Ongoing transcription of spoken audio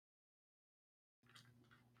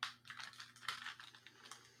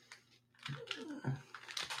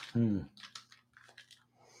All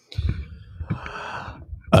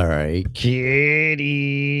right, kiddies.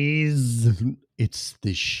 It's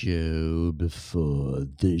the show before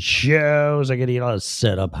the shows. I gotta get all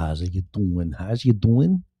set up. How's you doing? How's you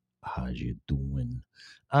doing? How's you doing?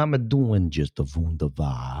 I'm a doing just a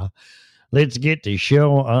wunderbar. Let's get the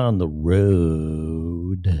show on the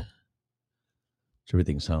road. Does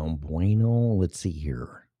everything sound bueno? Let's see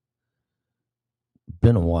here.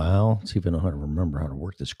 Been a while. Let's see if I know how to remember how to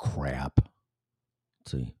work this crap.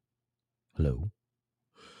 Let's see. Hello.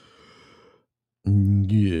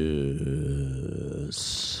 Yes.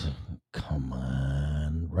 Come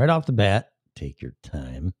on. Right off the bat, take your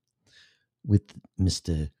time with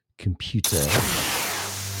Mr. Computer.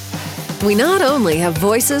 We not only have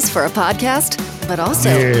voices for a podcast, but also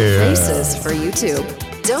faces for YouTube.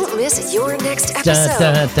 Don't miss your next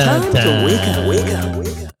episode. Time to wake up.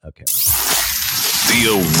 Okay. The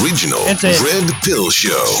original Red Pill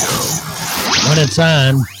Show. When it's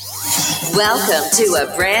on. Welcome to a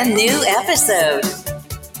brand new episode.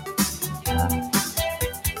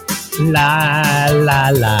 La, la,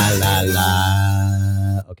 la, la,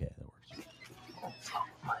 la. Okay, that works.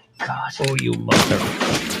 Oh my gosh. Oh, you mother.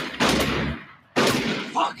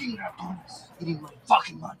 Fucking ratones eating my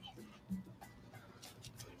fucking money.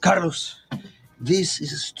 Carlos, this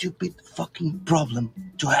is a stupid fucking problem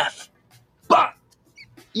to have. But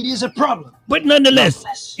it is a problem. But nonetheless,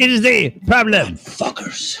 it is a problem.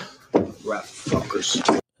 Fuckers. Rat fuckers.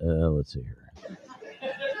 Let's see here.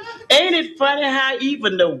 Ain't it funny how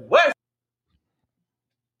even the worst...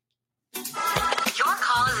 Your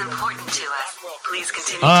call is important to us. Please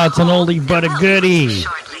continue. Oh, it's an oldie but a goodie.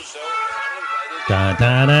 Da,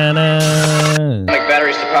 da, da, da. Like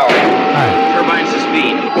batteries to power. Right. Turbines to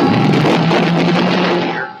speed.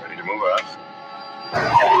 Here, ready to move out.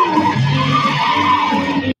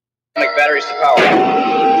 Like batteries to power.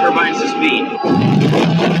 Turbines to speed.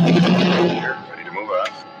 Here, ready to move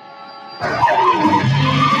out.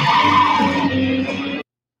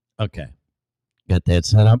 Okay. Got that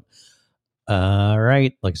set up. All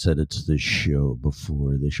right. Like I said, it's the show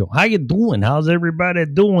before the show. How you doing? How's everybody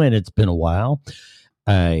doing? It's been a while.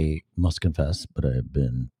 I must confess, but I've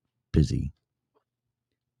been busy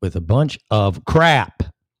with a bunch of crap,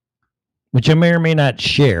 which I may or may not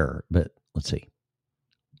share, but let's see.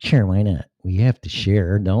 Sure, why not? We have to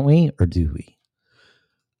share, don't we? Or do we?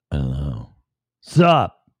 I don't know.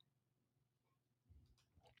 Sup?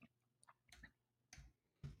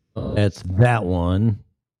 That's that one.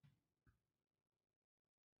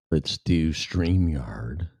 Let's do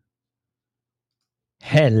StreamYard.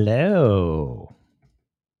 Hello.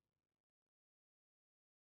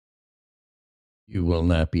 You will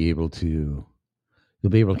not be able to. You'll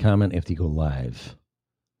be able to comment if you go live.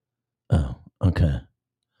 Oh, okay.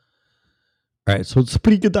 All right, so it's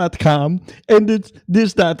Spreaker.com, and it's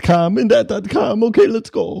this.com, and that.com. Okay, let's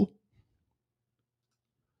go.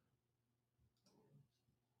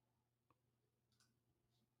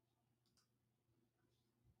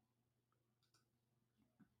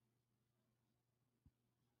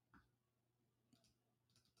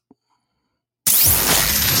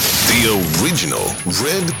 The original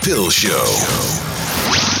Red Pill Show.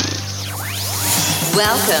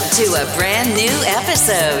 Welcome to a brand new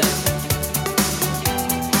episode.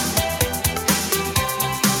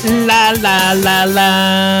 La, la, la,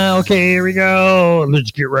 la. Okay, here we go. Let's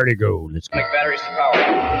get ready to go. Let's go. Like batteries to power.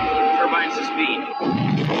 Turbines to speed.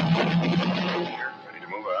 Here, ready to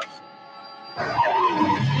move out.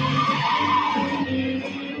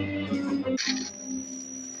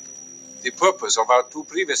 The purpose of our two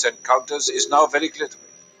previous encounters is now very clear to me.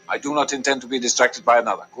 I do not intend to be distracted by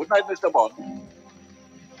another. Good night, Mr. Bond.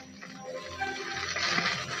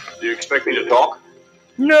 Do you expect me to talk?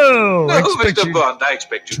 No, I No, expect Mr. you Bond, I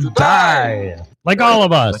expect you to to die. die. Like all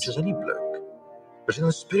of us. Much as any bloke. But in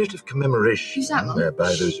the spirit of commemoration, whereby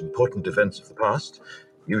those important events of the past,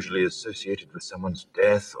 usually associated with someone's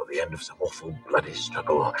death or the end of some awful bloody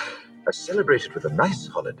struggle, are celebrated with a nice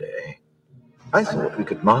holiday, I thought we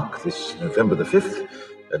could mark this November the 5th,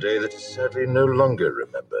 a day that is sadly no longer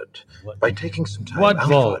remembered, by taking some time out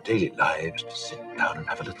of our daily lives to sit down and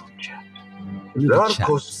have a little chat. There are, of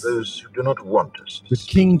course, those who do not want us. With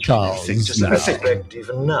King Charles. I suspect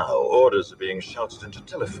even now orders are being shouted into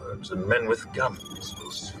telephones and men with guns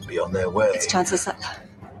will soon be on their way. It's chances that...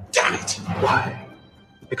 Damn it! Why?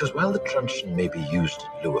 Because while the truncheon may be used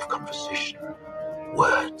in lieu of conversation,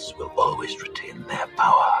 words will always retain their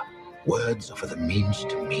power. Words offer the means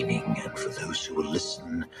to meaning, and for those who will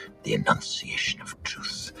listen, the enunciation of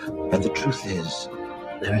truth. And the truth is,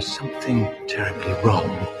 There is something terribly wrong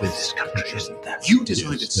with this country, isn't there? You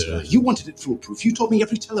designed it, sir. You wanted it foolproof. You told me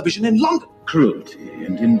every television in London. Cruelty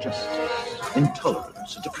and injustice,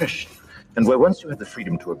 intolerance and oppression. And where once you had the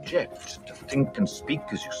freedom to object, to think and speak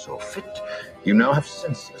as you saw fit, you now have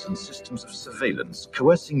censors and systems of surveillance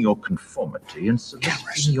coercing your conformity and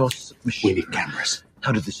soliciting your submission. We need cameras.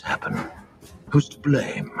 How did this happen? Who's to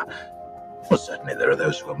blame? Well, certainly there are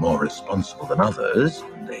those who are more responsible than others,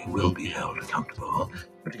 and they will be held accountable.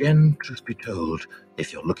 But again, truth be told,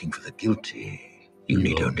 if you're looking for the guilty, you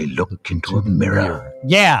need only look into a mirror.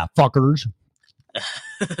 Yeah, fuckers.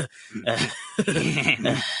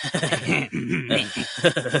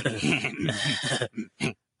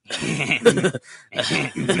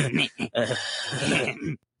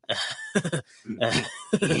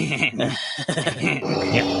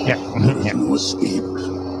 There's no escape.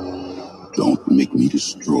 Don't make me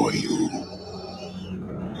destroy you.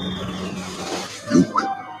 Luke,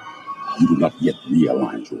 you do not yet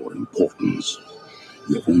realize your importance.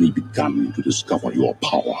 You have only begun to discover your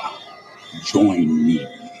power. Join me,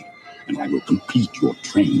 and I will complete your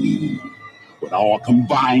training. With our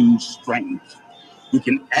combined strength, we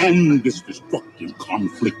can end this destructive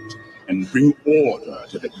conflict and bring order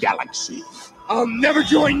to the galaxy. I'll never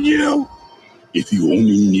join you! If you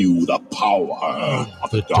only knew the power of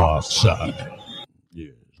the dark side.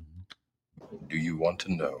 Yes. Do you want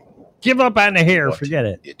to know? Give up on the hair. Forget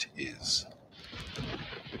it. It is.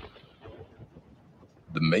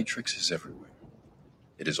 The Matrix is everywhere.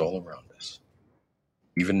 It is all around us.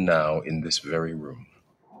 Even now, in this very room.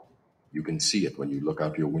 You can see it when you look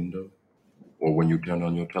out your window or when you turn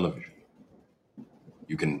on your television.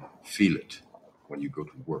 You can feel it when you go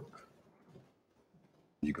to work,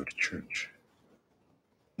 when you go to church,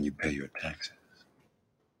 when you pay your taxes.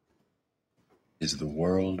 Is the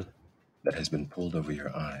world that has been pulled over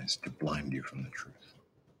your eyes to blind you from the truth.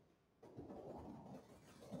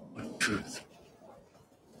 What truth?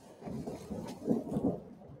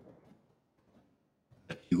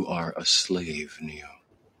 That you are a slave, Neo.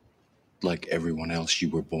 Like everyone else, you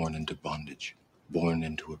were born into bondage, born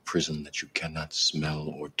into a prison that you cannot smell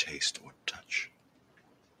or taste or touch.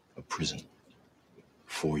 A prison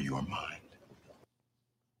for your mind.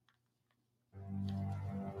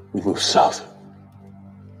 We move south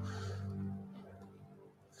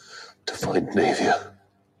to find Navia.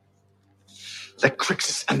 Let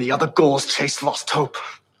Crixus and the other Gauls chase lost hope.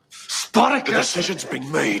 Spartacus! The decision's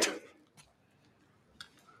been made.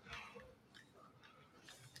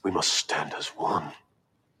 We must stand as one.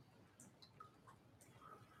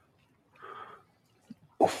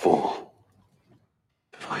 Or fall.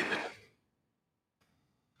 Find it.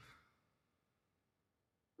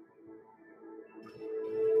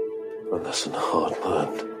 A lesson hard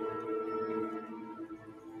learned.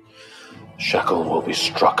 Shackle will be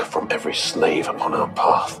struck from every slave upon our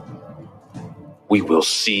path. We will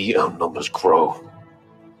see our numbers grow.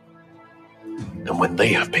 And when they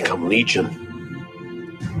have become legion,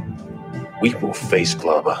 we will face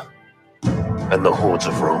Glaber and the hordes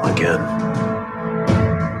of Rome again.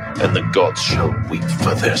 And the gods shall weep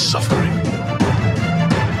for their suffering.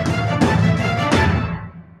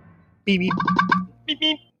 Beep, beep. Beep,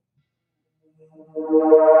 beep.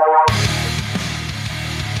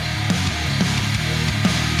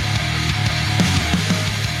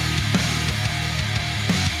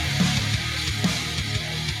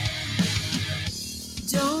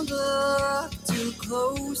 Don't look too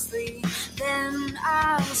closely, then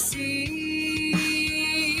I'll see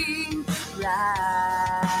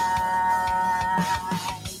right.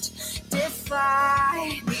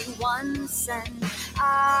 Defy me once and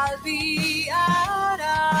I'll be out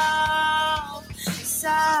of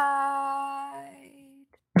sight.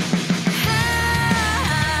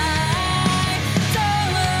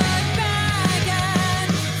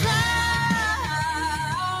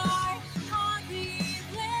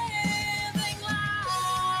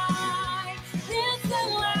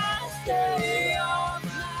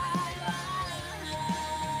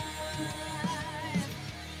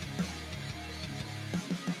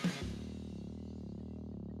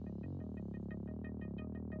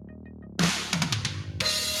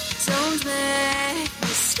 Don't make me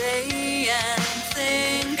stay and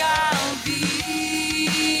think I'll be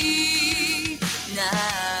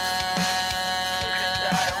nice.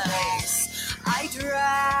 I'd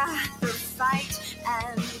rather fight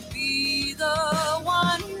and be the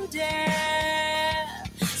one you dare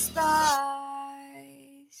spice.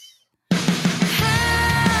 Hey,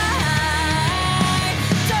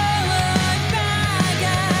 don't look back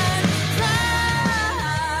and cry.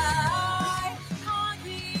 Can't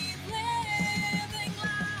keep living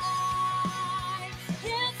life.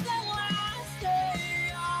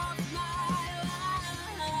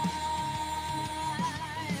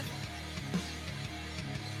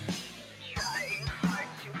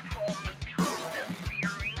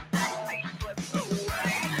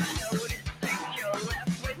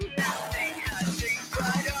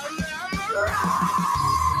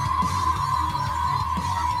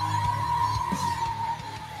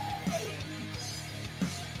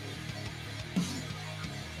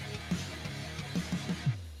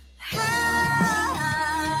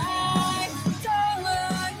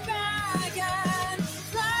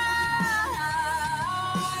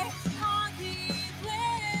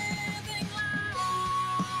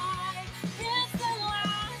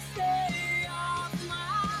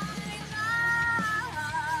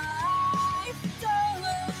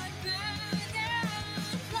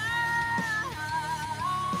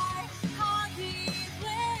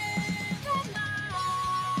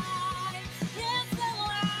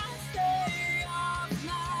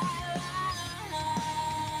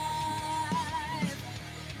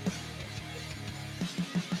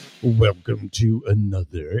 Welcome to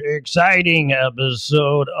another exciting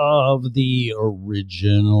episode of the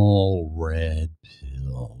original Red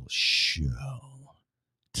Pill Show.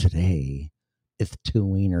 Today is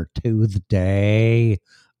Tweener Tuesday.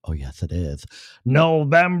 Oh, yes, it is.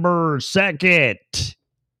 November 2nd,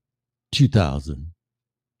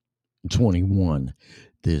 2021.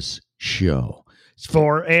 This show is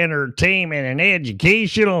for entertainment and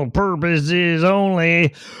educational purposes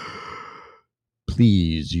only.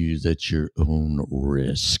 Please use at your own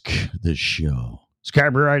risk. This show is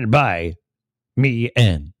copyrighted by me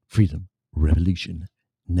and Freedom Revolution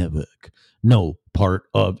Network. No part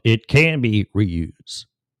of it can be reused,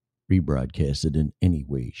 rebroadcasted in any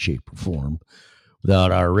way, shape, or form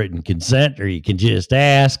without our written consent, or you can just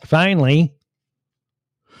ask. Finally,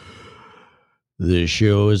 the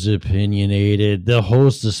show is opinionated. The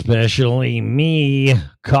host, especially me,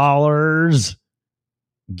 callers,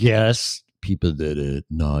 guests, people that are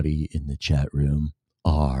naughty in the chat room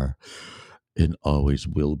are and always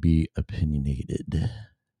will be opinionated.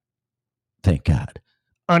 Thank God.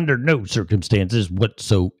 Under no circumstances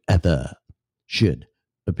whatsoever should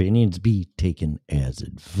opinions be taken as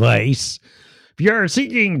advice. If you are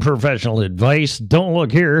seeking professional advice, don't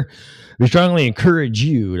look here. We strongly encourage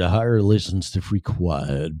you to hire a licensed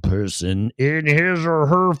required person in his or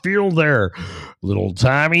her field there. Little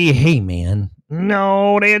Tommy, hey man.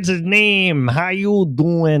 No, that's his name. How you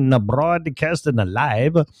doing? Broadcasting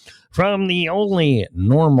live from the only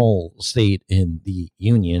normal state in the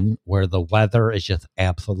union where the weather is just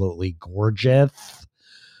absolutely gorgeous.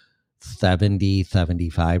 70,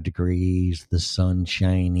 75 degrees, the sun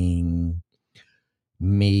shining,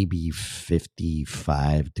 maybe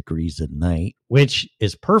 55 degrees at night, which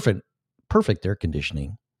is perfect air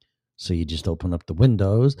conditioning. So you just open up the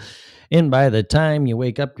windows, and by the time you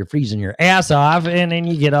wake up, you're freezing your ass off, and then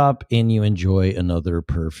you get up and you enjoy another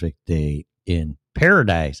perfect day in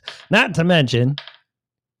paradise. Not to mention,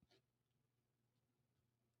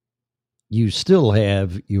 you still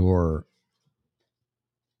have your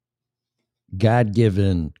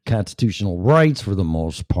God-given constitutional rights for the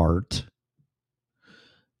most part.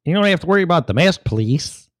 You don't have to worry about the mask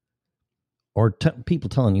police or people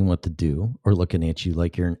telling you what to do or looking at you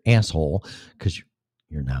like you're an asshole because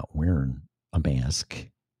you're not wearing a mask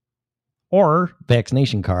or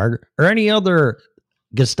vaccination card or any other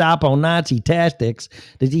Gestapo Nazi tactics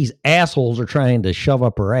that these assholes are trying to shove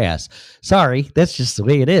up her ass. Sorry, that's just the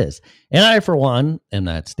way it is. And I, for one, am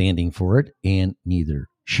not standing for it, and neither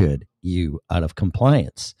should you out of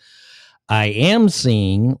compliance. I am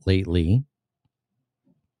seeing lately,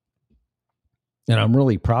 and I'm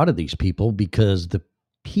really proud of these people because the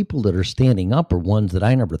people that are standing up are ones that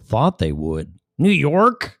I never thought they would. New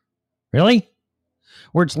York? Really?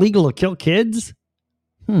 Where it's legal to kill kids?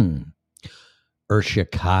 Or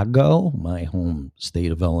Chicago, my home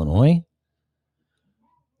state of Illinois,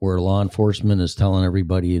 where law enforcement is telling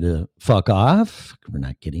everybody to fuck off. We're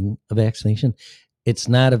not getting a vaccination. It's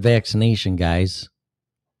not a vaccination, guys.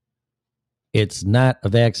 It's not a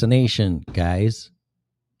vaccination, guys.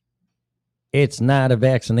 It's not a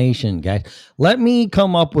vaccination, guys. Let me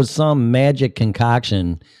come up with some magic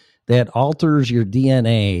concoction that alters your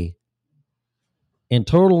DNA and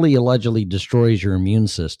totally allegedly destroys your immune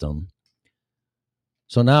system.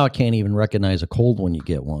 So now I can't even recognize a cold when you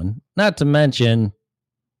get one. Not to mention,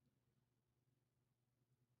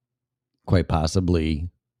 quite possibly,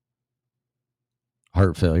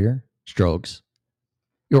 heart failure, strokes,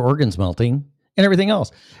 your organs melting, and everything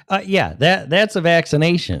else. That's a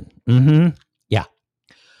vaccination.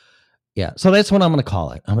 Yeah, so that's what I'm going to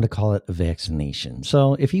call it. I'm going to call it a vaccination.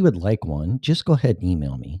 So if you would like one, just go ahead and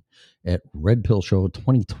email me at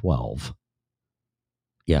redpillshow2012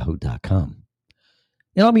 yahoo.com.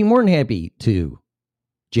 And I'll be more than happy to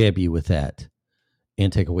jab you with that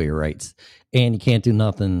and take away your rights. And you can't do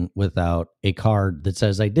nothing without a card that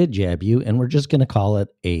says I did jab you, and we're just going to call it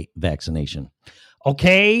a vaccination.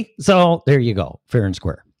 Okay? So there you go. Fair and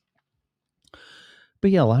square. But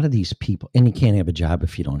yeah, a lot of these people, and you can't have a job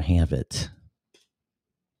if you don't have it.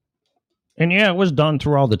 And yeah, it was done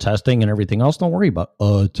through all the testing and everything else. Don't worry about,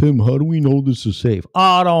 Tim, how do we know this is safe?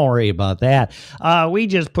 Oh, don't worry about that. We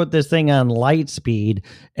just put this thing on light speed.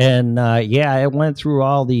 And it went through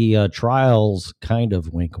all the trials, kind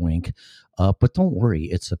of wink, wink. But don't worry,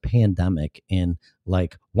 it's a pandemic. And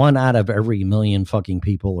like 1 out of every million fucking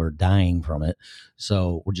people are dying from it.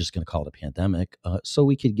 So we're just going to call it a pandemic. So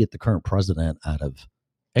we could get the current president out of,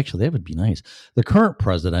 actually, that would be nice. The current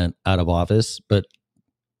president out of office, but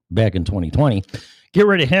back in 2020, get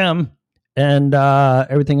rid of him and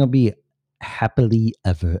everything will be happily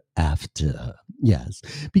ever after. Yes,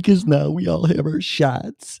 because now we all have our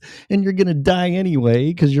shots, and you're going to die anyway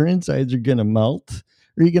because your insides are going to melt,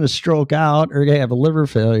 or you're going to stroke out, or you're going to have a liver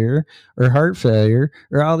failure, or heart failure,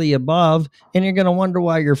 or all the above, and you're going to wonder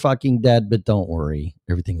why you're fucking dead, but don't worry.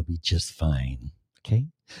 Everything will be just fine, okay?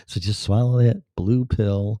 So just swallow that blue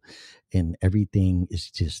pill, and everything is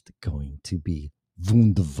just going to be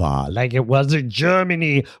wunderbar, like it was in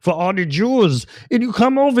Germany for all the Jews. And you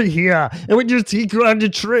come over here, and we just take you on the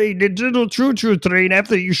train, the little choo-choo train,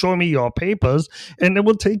 after you show me your papers, and then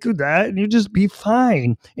we'll take you there, and you just be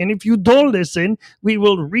fine. And if you don't listen, we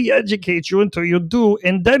will re-educate you until you do,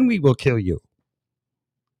 and then we will kill you.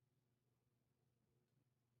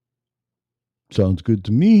 Sounds good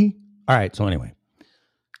to me. All right, so anyway.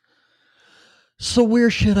 So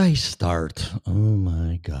where should I start? Oh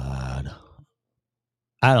my God.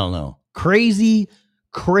 I don't know. Crazy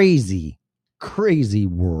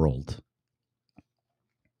world.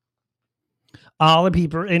 All the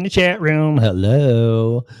people in the chat room,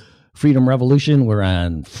 hello. Freedom Revolution, we're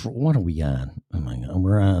on, what are we on? Oh my God,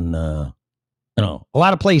 we're on, a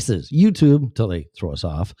lot of places. YouTube, until they throw us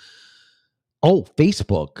off. Oh,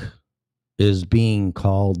 Facebook is being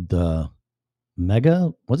called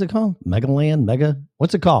Mega, what's it called? Megaland? Mega?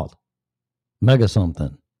 What's it called? Mega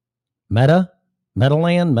something. Meta?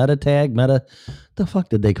 Metaland? Meta tag? Meta? The fuck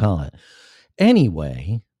did they call it?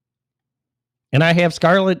 Anyway, and I have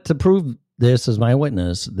Scarlett to prove this as my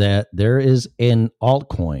witness, that there is an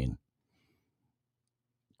altcoin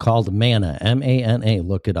called Mana, M-A-N-A,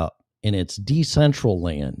 look it up. And it's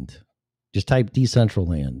Decentraland. Just type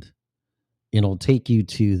Decentraland. It'll take you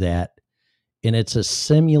to that. And it's a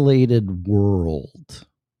simulated world.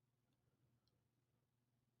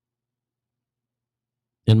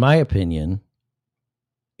 In my opinion,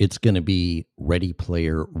 it's going to be Ready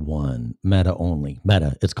Player One, meta only.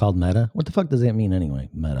 Meta. It's called meta. What the fuck does that mean anyway?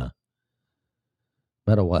 Meta.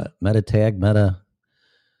 Meta what? Meta tag? Meta.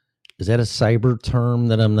 Is that a cyber term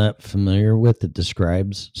that I'm not familiar with that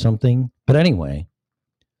describes something? But anyway,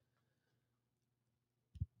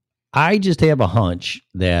 I just have a hunch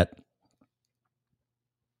that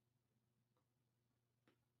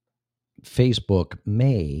Facebook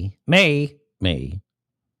may,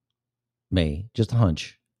 just a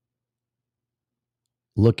hunch,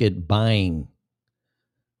 look at buying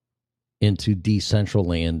into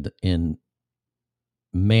Decentraland, and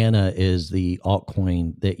Mana is the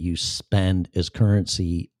altcoin that you spend as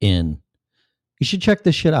currency in. You should check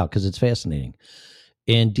this shit out because it's fascinating.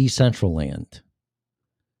 In Decentraland.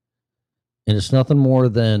 And it's nothing more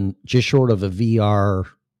than just short of a VR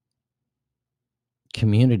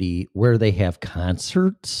community where they have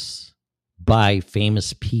concerts by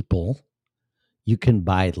famous people. You can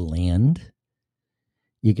buy land.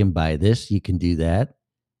 You can buy this. You can do that.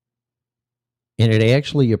 And it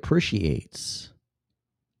actually appreciates.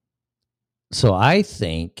 So I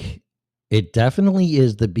think it definitely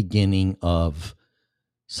is the beginning of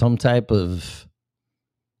some type of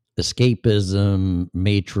escapism,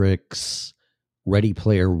 Matrix, Ready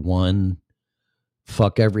Player One,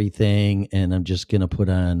 fuck everything, and I'm just going to put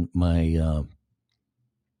on my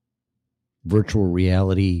virtual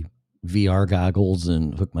reality VR goggles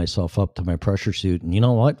and hook myself up to my pressure suit. And you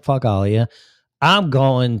know what? Fuck all of you. I'm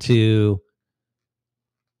going to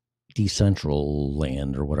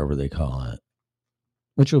Decentraland or whatever they call it,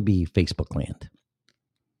 which will be Facebook land.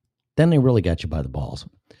 Then they really got you by the balls.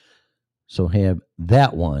 So have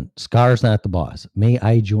that one. Scar's not the boss. May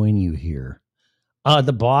I join you here?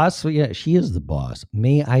 The boss? Well, yeah, she is the boss.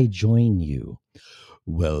 May I join you?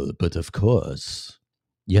 Well, but of course.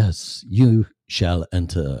 Yes, you shall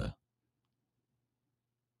enter.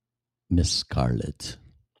 Miss Scarlett.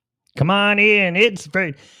 Come on in. It's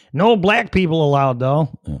very... No black people allowed,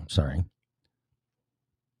 though. Oh, sorry.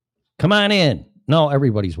 Come on in. No,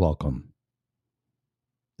 everybody's welcome.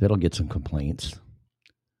 That'll get some complaints.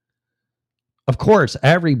 Of course,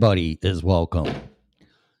 everybody is welcome.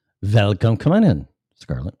 Welcome. Come on in,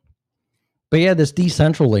 Scarlett. But yeah, this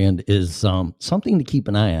Decentraland is something to keep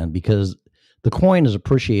an eye on because the coin is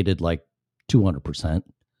appreciated like 200%.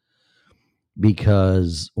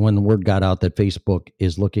 Because when the word got out that Facebook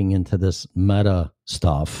is looking into this meta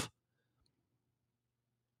stuff,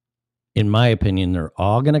 in my opinion, they're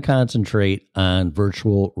all going to concentrate on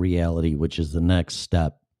virtual reality, which is the next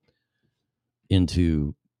step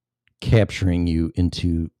into capturing you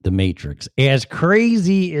into the Matrix. As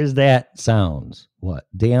crazy as that sounds. What?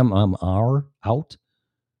 Damn, I'm out? What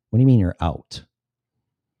do you mean you're out?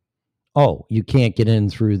 Oh, you can't get in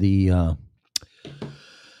through the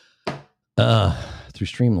through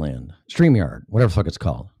StreamYard, whatever the fuck it's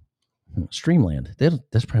called. Streamland.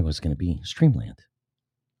 That's probably what it's going to be. Streamland.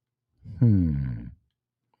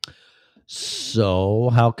 So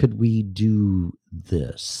how could we do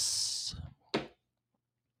this?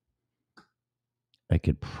 I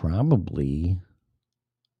could probably...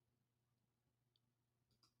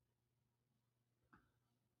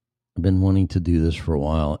 I've been wanting to do this for a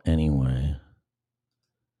while anyway.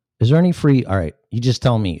 Is there any free... All right, you just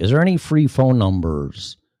tell me. Is there any free phone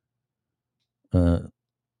numbers that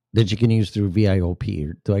you can use through VIOP?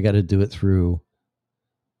 Or do I got to do it through...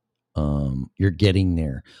 You're getting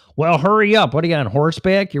there. Well, hurry up. What are you on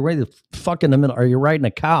horseback? You're ready to fuck in the middle. Are you riding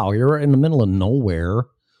a cow? You're in the middle of nowhere.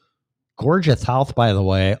 Gorgeous house, by the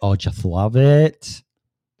way. Oh, just love it.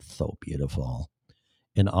 So beautiful.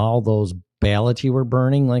 And all those ballots you were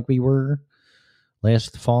burning like we were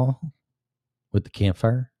last fall with the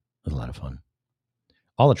campfire. It was a lot of fun.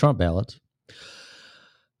 All the Trump ballots.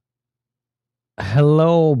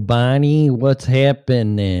 Hello, Bonnie. What's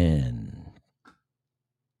happening?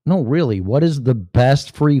 No, really, what is the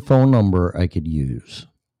best free phone number I could use?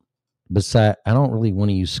 Besides, I don't really want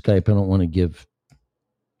to use Skype. I don't want to give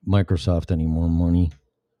Microsoft any more money.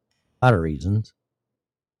 A lot of reasons.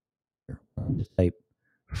 Just type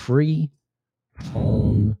free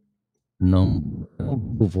phone number. I know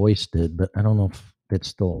Google Voice did, but I don't know if it's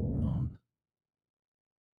still around.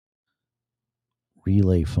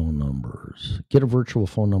 Relay phone numbers. Get a virtual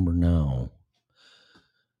phone number now.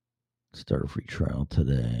 Start a free trial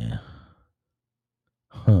today.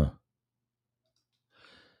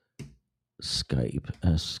 Skype,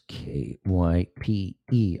 SKYPE.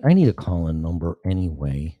 I need a call-in number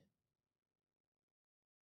anyway.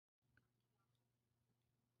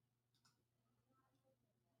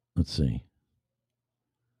 Let's see.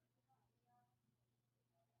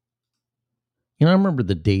 You know, I remember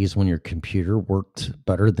the days when your computer worked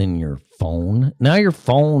better than your phone. Now your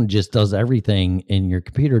phone just does everything and your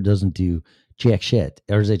computer doesn't do jack shit.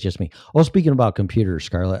 Or is it just me? Oh, speaking about computers,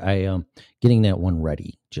 Scarlett, I am getting that one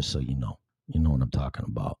ready, just so you know. You know what I'm talking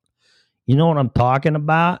about. You know what I'm talking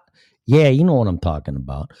about? Yeah, you know what I'm talking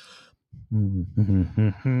about.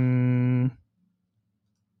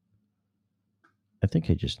 I think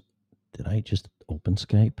did I just open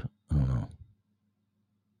Skype? I don't know.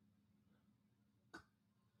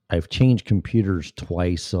 I've changed computers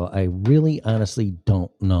twice, so I really honestly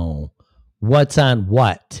don't know what's on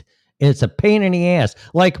what. And it's a pain in the ass,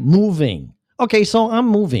 like moving. Okay, so I'm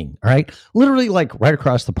moving, all right? Literally like right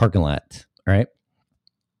across the parking lot, all right?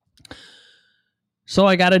 So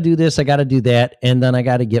I got to do this, I got to do that, and then I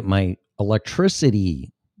got to get my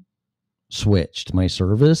electricity switched, my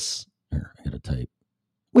service. Here, I got to type,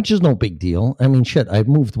 which is no big deal. I mean, shit, I've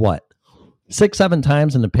moved what? 6-7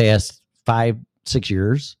 times in the past 5-6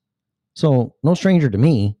 years. So no stranger to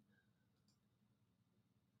me.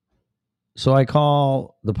 So I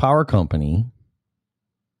call the power company.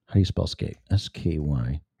 How do you spell Skype?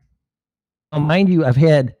 SKY. Mind you, I've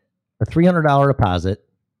had a $300 deposit.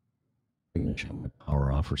 I'm going to shut my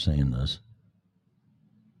power off for saying this.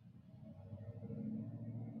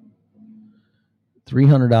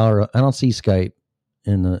 $300. I don't see Skype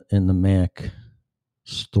in the Mac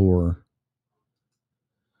store.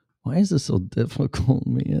 Why is this so difficult,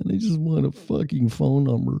 man? I just want a fucking phone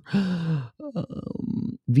number.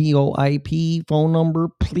 VoIP phone number,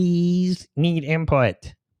 please. Need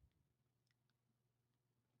input.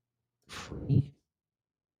 Free.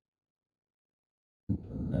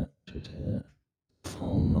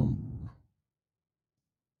 Phone number.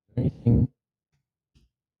 Anything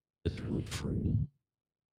is really free.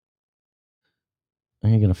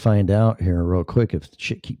 I'm going to find out here real quick if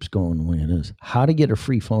shit keeps going the way it is. How to get a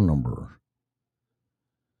free phone number.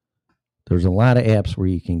 There's a lot of apps where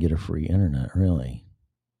you can get a free internet, really.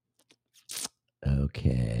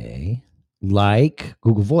 Okay. Like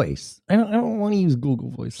Google Voice. I don't want to use Google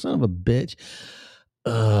Voice. Son of a bitch.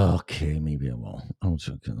 Okay, maybe I will. I'm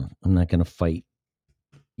not going to fight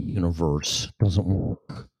universe. Doesn't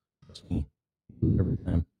work. Every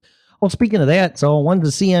time. Well, speaking of that, so when's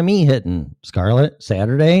the CME hitting, Scarlett?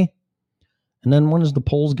 Saturday? And then when is the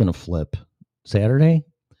polls going to flip? Saturday?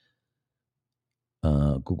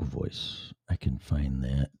 Google Voice. I can find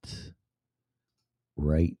that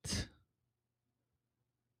right.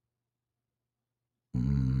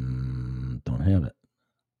 Don't have it.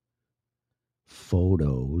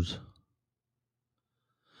 Photos.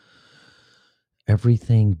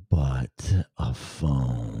 Everything but a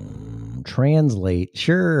phone. Translate.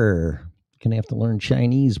 Sure. Gonna have to learn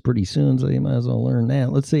Chinese pretty soon, so you might as well learn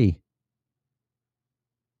that. Let's see.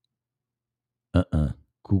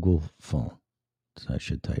 Google phone. So I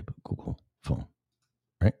should type Google phone.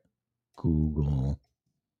 Right? Google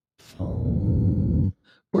phone.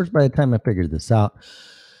 Of course, by the time I figured this out,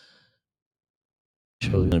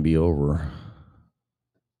 show's going to be over.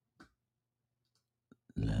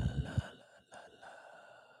 La, la, la, la, la.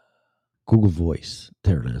 Google Voice.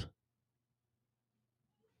 There it is.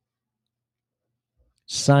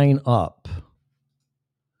 Sign up.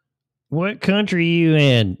 What country are you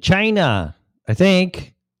in? China, I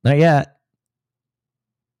think. Not yet.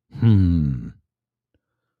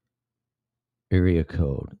 Area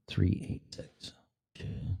code 386.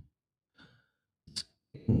 Okay.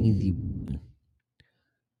 Easy.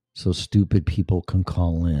 So stupid people can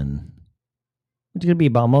call in. It's going to be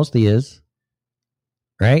about mostly is.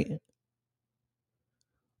 Right?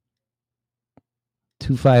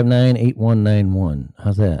 259-8191.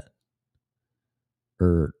 How's that?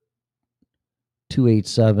 Or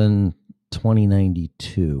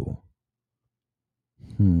 287-2092.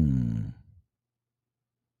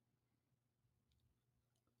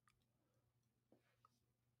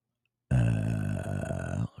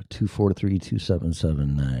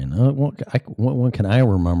 243-2779. What one can I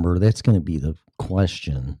remember? That's going to be the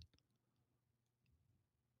question.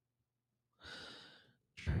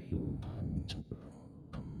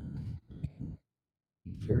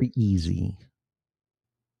 Very easy.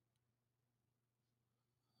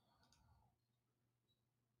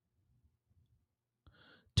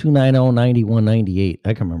 $290-9198.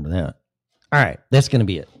 I can remember that. All right, that's going to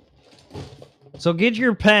be it. So get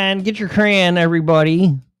your pen, get your crayon,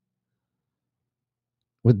 everybody.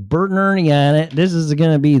 With Bert and Ernie on it. This is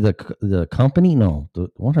going to be the company. No,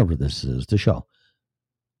 whatever this is, the show.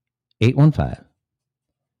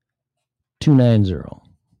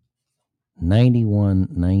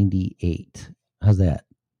 815-290-9198. How's that?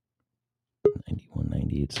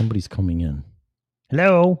 9198. Somebody's coming in.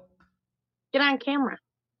 Hello. Get on camera.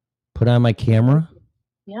 Put on my camera?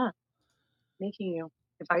 Yeah. Making you.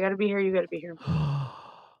 If I got to be here, you got to be here.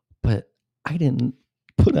 But I didn't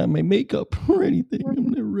put on my makeup or anything.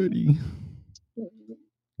 I'm not ready.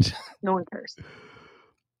 No one cares.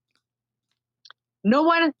 No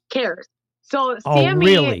one cares. So CME. Oh,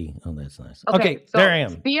 really? Oh, that's nice. Okay, so there I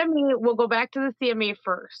am. CME, we'll go back to the CME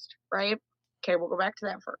first, right? Okay, we'll go back to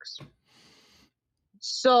that first.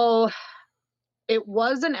 So it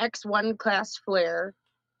was an X1 class flare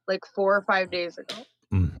like 4 or 5 days ago.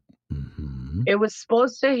 Mm-hmm. It was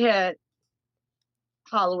supposed to hit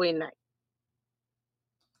Halloween night.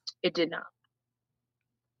 It did not.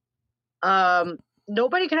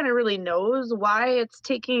 Nobody kind of really knows why it's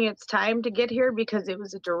taking its time to get here because it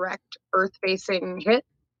was a direct earth-facing hit,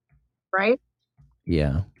 right?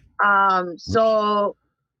 Yeah. So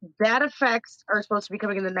that effects are supposed to be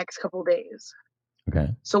coming in the next couple days. Okay.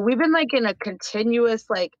 So we've been like in a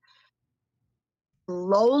continuous like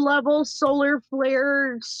low-level solar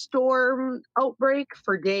flare storm outbreak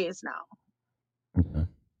for days now. Okay.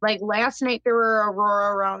 Like last night there were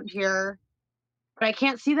aurora around here, but I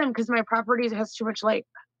can't see them because my property has too much light.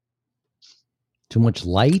 Too much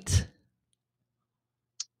light?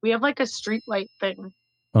 We have like a street light thing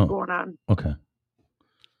going on. Okay.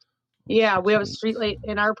 Yeah, we have a street light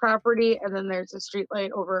in our property, and then there's a street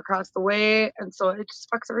light over across the way, and so it just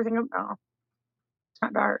fucks everything up now. It's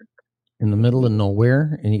not dark. In the middle of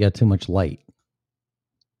nowhere, and you got too much light.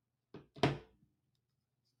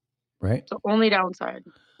 Right? So only downside.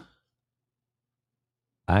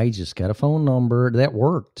 I just got a phone number. That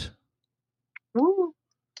worked. Woo.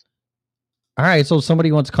 All right, so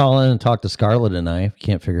somebody wants to call in and talk to Scarlett and I.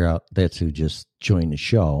 Can't figure out that's who just joined the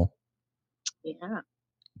show. Yeah.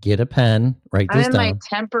 Get a pen. Write this I'm in down. my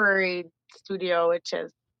temporary studio, which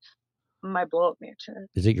is my blow-up mattress.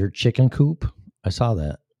 Is it your chicken coop? I saw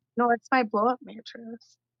that. No, it's my blow-up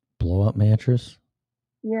mattress. Blow-up mattress?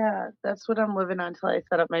 Yeah, that's what I'm living on until I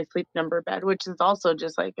set up my sleep number bed, which is also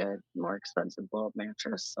just like a more expensive blow-up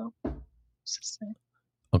mattress. So,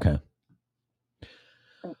 okay.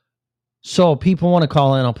 So people want to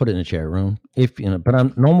call in. I'll put it in the chat room. If you know, but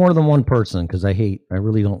I'm no more than one person because I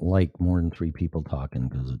really don't like more than 3 people talking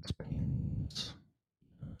because it's pains.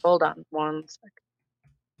 Hold on 1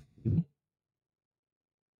 second.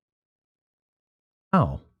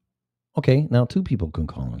 Oh, okay. Now 2 people can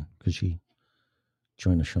call in because she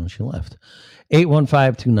joined the show and she left.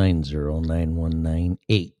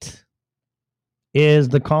 815-290-9198 is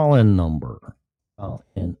the call-in number.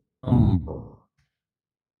 Call-in number.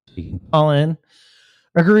 You can call in,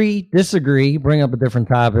 agree, disagree, bring up a different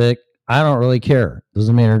topic. I don't really care.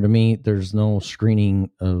 Doesn't matter to me. There's no screening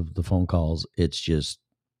of the phone calls. It's just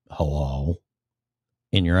hello,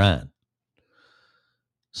 and you're on.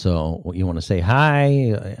 So you want to say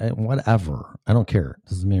hi, whatever. I don't care. It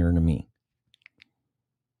doesn't matter to me.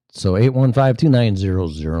 So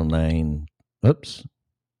 815-290-09. Oops.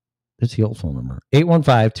 That's the old phone number.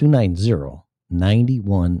 815-290-9198.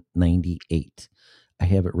 9198. I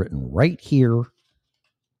have it written right here,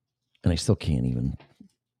 and I still can't even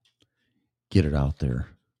get it out there.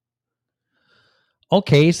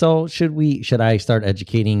 Okay, so should I start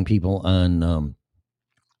educating people on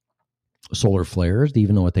solar flares? Do you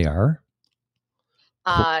even know what they are?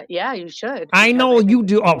 Yeah, you should. I know think you it's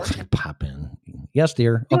do. Oh, important. pop in. Yes,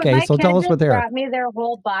 dear. Dude, Okay, my so kid tell us what just they are. brought me their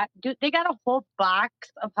whole box. Dude, they got a whole box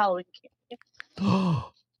of Halloween candy.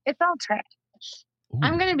 It's all trash.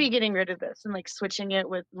 I'm gonna be getting rid of this and like switching it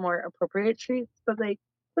with more appropriate treats. But like,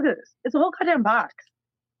 look at this. It's a whole goddamn box.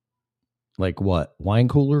 Like what? Wine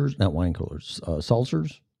coolers? Not wine coolers.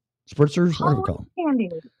 Seltzers? Spritzers? Whatever we call them. Candy.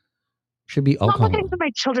 Should be I'm not looking alcohol. for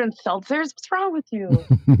my children's seltzers. What's wrong with you?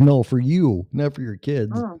 No, for you, not for your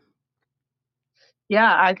kids. Mm.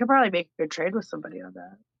 Yeah, I could probably make a good trade with somebody on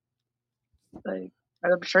that. Like,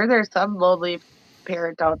 I'm sure there's some lonely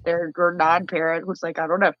parent out there or non-parent who's like, I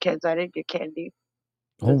don't have kids. I didn't get candy.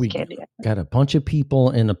 Oh, we candy. got a bunch of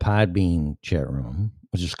people in the Podbean chat room,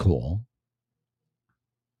 which is cool.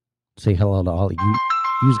 Say hello to all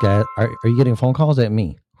you guys. Are you getting phone calls at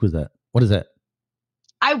me? Who's that? What is that?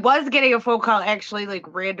 I was getting a phone call actually, like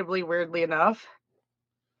randomly, weirdly enough.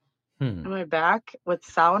 Am I back with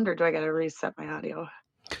sound, or do I got to reset my audio?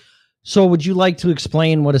 So would you like to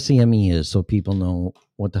explain what a CME is so people know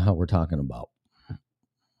what the hell we're talking about?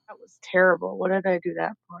 That was terrible. What did I do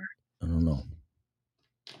that for? I don't know.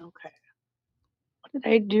 Okay. What did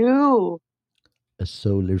I do? A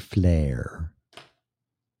solar flare.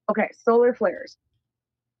 Okay, solar flares.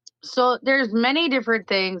 So there's many different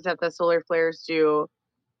things that the solar flares do.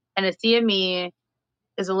 And a CME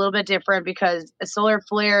is a little bit different because a solar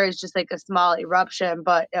flare is just like a small eruption,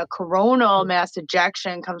 but a coronal mass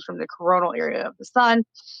ejection comes from the coronal area of the sun.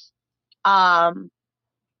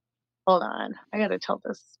 Hold on. I got to tell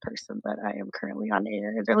this person that I am currently on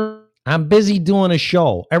air. I'm busy doing a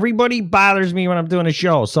show. Everybody bothers me when I'm doing a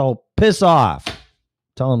show, so piss off.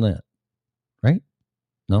 Tell them that. Right?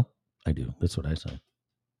 No? I do. That's what I say.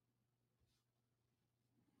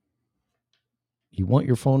 You want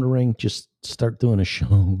your phone to ring? Just start doing a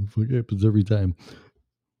show. It happens every time.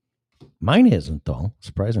 Mine hasn't, though,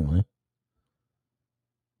 surprisingly.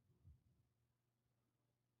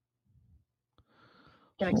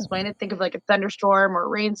 Can explain it. Think of like a thunderstorm or a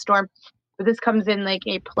rainstorm, but this comes in like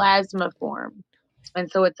a plasma form.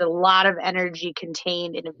 And so it's a lot of energy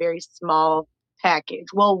contained in a very small package.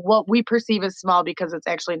 Well, what we perceive as small because it's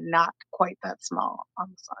actually not quite that small on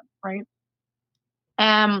the sun, right?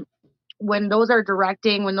 When those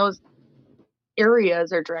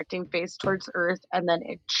areas are directing face towards Earth and then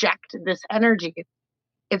eject this energy,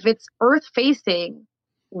 if it's Earth facing,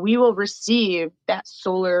 we will receive that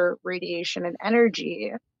solar radiation and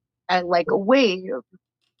energy at like a wave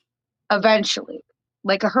eventually,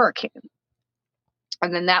 like a hurricane.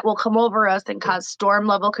 And then that will come over us and cause storm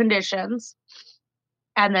level conditions.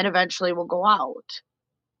 And then eventually we'll go out.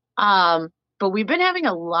 But we've been having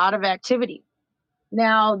a lot of activity.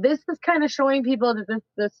 Now, this is kind of showing people that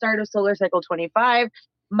the start of solar cycle 25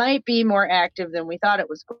 might be more active than we thought it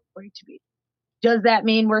was going to be. Does that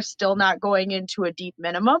mean we're still not going into a deep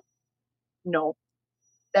minimum? No,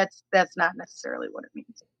 that's not necessarily what it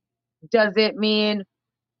means. Does it mean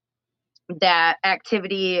that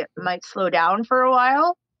activity might slow down for a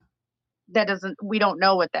while? We don't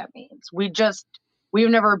know what that means. We've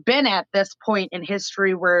never been at this point in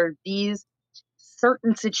history where these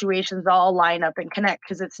certain situations all line up and connect,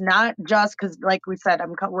 because it's not just because, like we said,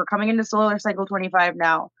 we're coming into solar cycle 25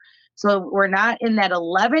 now. So we're not in that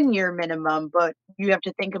 11-year minimum, but you have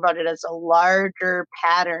to think about it as a larger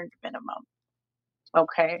patterned minimum.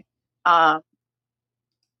 Okay. And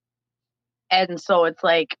so it's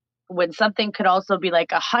like when something could also be like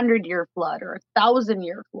 100-year flood or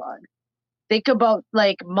 1,000-year flood. Think about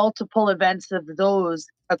like multiple events of those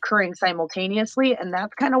occurring simultaneously. And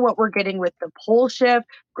that's kind of what we're getting with the pole shift,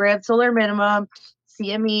 grand solar minimum,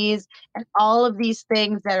 CMEs, and all of these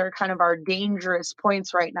things that are kind of our dangerous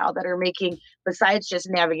points right now that are making, besides just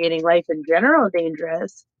navigating life in general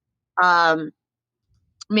dangerous,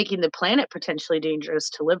 making the planet potentially dangerous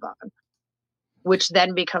to live on, which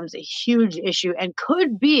then becomes a huge issue and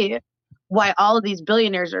could be why all of these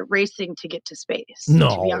billionaires are racing to get to space.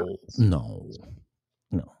 No.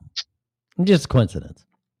 Just coincidence.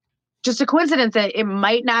 Just a coincidence that it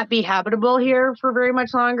might not be habitable here for very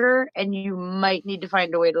much longer, and you might need to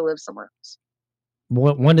find a way to live somewhere else.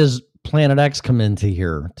 When does Planet X come into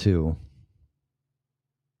here too?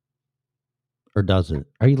 Or does it?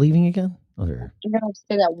 Are you leaving again? I'm going to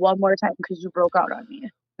say that one more time because you broke out on me.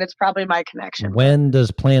 It's probably my connection. When does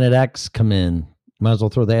Planet X come in? Might as well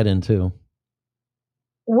throw that in too.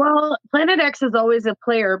 Well, Planet X is always a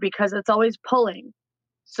player because it's always pulling.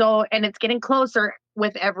 So, and it's getting closer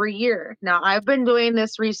with every year. Now, I've been doing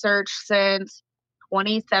this research since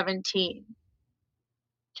 2017.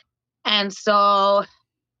 And so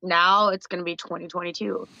now it's going to be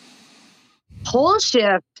 2022. Pole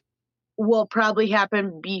shift will probably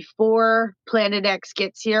happen before Planet X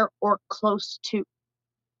gets here or close to.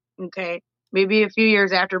 Okay. Maybe a few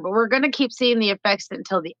years after, but we're going to keep seeing the effects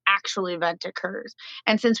until the actual event occurs.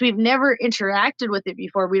 And since we've never interacted with it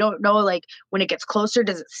before, we don't know, like, when it gets closer,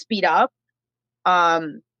 does it speed up?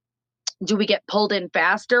 Do we get pulled in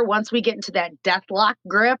faster once we get into that deathlock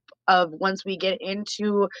grip of once we get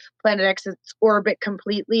into Planet X's orbit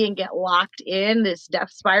completely and get locked in this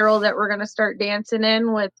death spiral that we're going to start dancing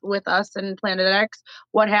in with us and Planet X?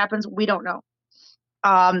 What happens? We don't know.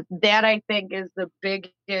 That I think is the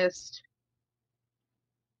biggest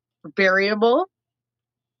variable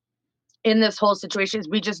in this whole situation is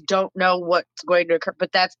we just don't know what's going to occur.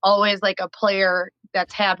 But that's always like a player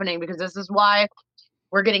that's happening, because this is why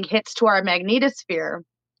we're getting hits to our magnetosphere,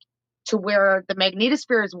 to where the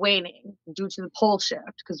magnetosphere is waning due to the pole shift.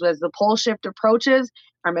 Because as the pole shift approaches,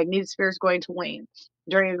 our magnetosphere is going to wane.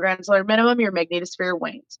 During a grand solar minimum, your magnetosphere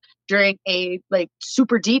wanes. During a like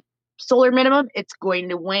super deep solar minimum, it's going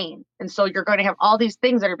to wane. And so you're going to have all these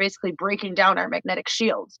things that are basically breaking down our magnetic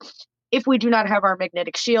shields. If we do not have our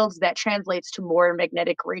magnetic shields, that translates to more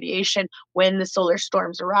magnetic radiation when the solar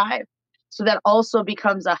storms arrive. So that also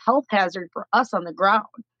becomes a health hazard for us on the ground.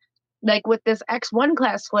 Like with this X1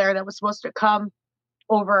 class flare that was supposed to come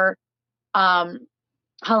over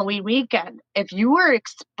Halloween weekend, if you were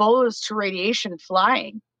exposed to radiation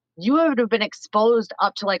flying, you would have been exposed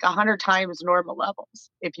up to like 100 times normal levels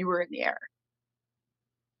if you were in the air.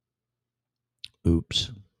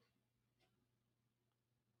 Oops.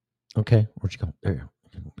 Okay, where'd you go? There you go.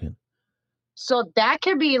 So that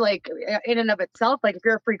could be like in and of itself, like if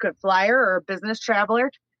you're a frequent flyer or a business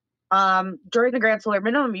traveler, during the grand solar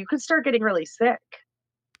minimum, you could start getting really sick.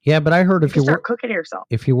 Yeah, but I heard if you start cooking yourself.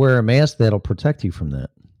 If you wear a mask, that'll protect you from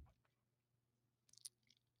that.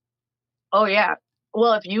 Oh yeah.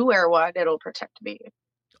 Well, if you wear one, it'll protect me.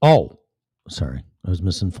 Oh, sorry, I was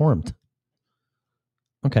misinformed.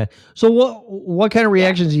 Okay, so what kind of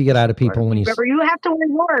reactions do you get out of people when you have to wear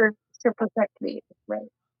yours to protect me, right?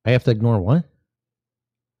 I have to ignore what?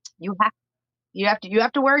 You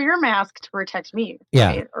have to wear your mask to protect me. Yeah,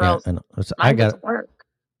 right? Or yeah, else I know. mine doesn't work.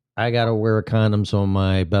 I got to wear a condom so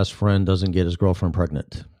my best friend doesn't get his girlfriend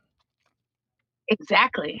pregnant.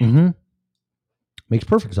 Exactly. Mm-hmm. Makes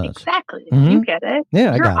perfect sense. Exactly. Mm-hmm. You get it.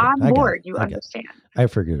 Yeah, You're I got on it. board. You understand. I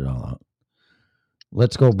figured it all out.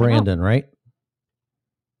 Let's go, Brandon, right?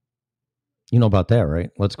 You know about that, right?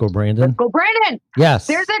 Let's go, Brandon. Let's go, Brandon. Yes.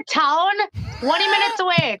 There's a town 20 minutes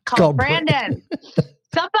away called Brandon.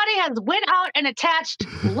 Somebody has went out and attached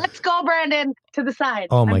 "Let's go, Brandon" to the side.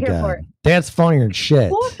 Oh my God. That's funnier than shit.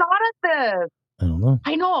 Who thought of this? I don't know.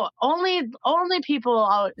 I know. Only people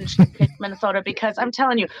out in Minnesota, because I'm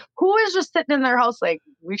telling you, who is just sitting in their house like,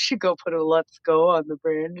 we should go put a "Let's go" on the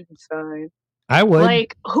Brandon sign? I would.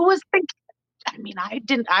 Like, who was thinking? I mean,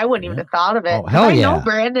 I wouldn't even have thought of it. Oh, hell yeah. I know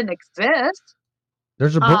Brandon exists.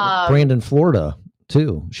 There's a Brandon, Florida,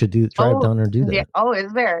 too. Should drive down there and do that. Yeah. Oh,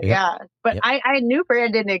 is there? Yep. Yeah. But Yep. I knew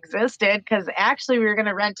Brandon existed because actually we were going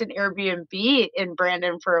to rent an Airbnb in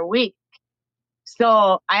Brandon for a week.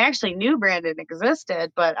 So I actually knew Brandon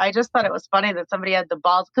existed, but I just thought it was funny that somebody had the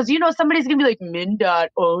balls, because somebody's gonna be like, MnDOT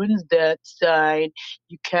owns that sign,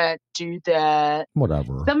 you can't do that.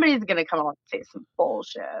 Whatever. Somebody's gonna come out and say some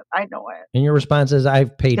bullshit. I know it. And your response is,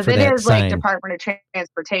 I've paid for that sign. Because it is like Department of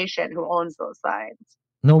Transportation who owns those signs.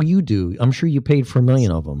 No, you do. I'm sure you paid for a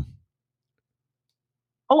million of them.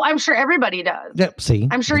 Oh, I'm sure everybody does. Yep. See,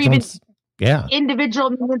 I'm sure even individual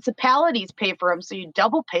municipalities pay for them, so you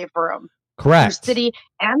double pay for them. Correct. For city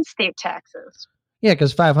and state taxes. Yeah,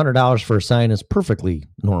 because $500 for a sign is perfectly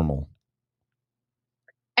normal.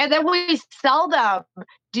 And then we sell them.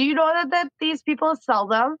 Do you know that these people sell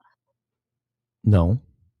them? No.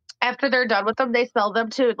 After they're done with them, they sell them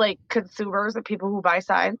to like consumers and people who buy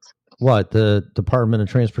signs. What, the Department of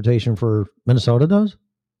Transportation for Minnesota does?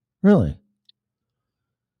 Really?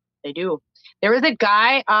 They do. There was a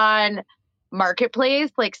guy on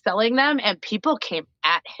Marketplace like selling them, and people came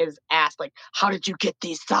at his ass like, how did you get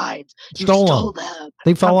these signs? You stole them.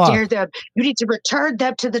 They fell off. How dare them? You need to return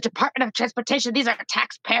them to the Department of Transportation. These are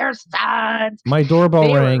taxpayer signs. My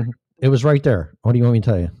doorbell rang. It was right there. What do you want me to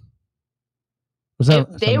tell you?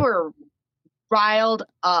 They were riled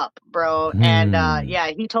up, bro. And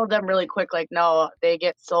he told them really quick, like, no, they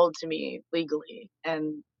get sold to me legally,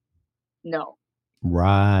 and no.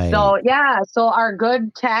 Right. So so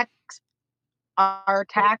our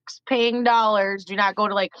tax-paying dollars do not go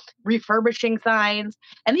to like refurbishing signs,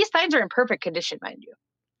 and these signs are in perfect condition, mind you.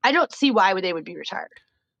 I don't see why they would be retired.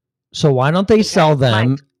 So why don't they sell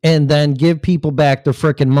them and then give people back their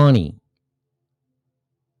freaking money?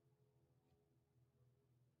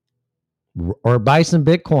 Or buy some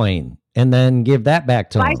Bitcoin and then give that back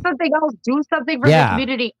to Buy them. something else, do something for the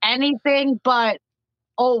community, anything but,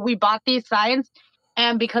 we bought these signs,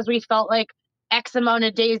 and because we felt like X amount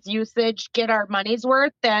of days usage, get our money's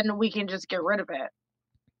worth, then we can just get rid of it.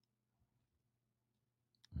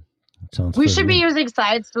 We should be using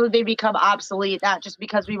signs so they become obsolete, not just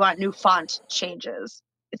because we want new font changes.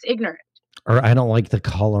 It's ignorant. Or I don't like the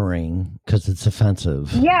coloring because it's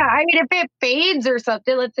offensive. Yeah, I mean, if it fades or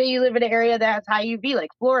something, let's say you live in an area that has high UV, like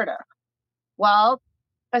Florida. Well,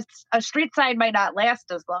 a street sign might not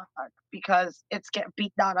last as long because it's getting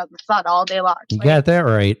beaten out on the sun all day long. You got that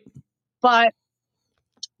right. But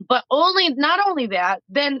not only that,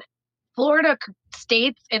 then Florida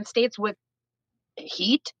states and states with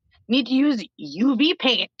heat need to use UV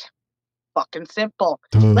paint. Fucking simple.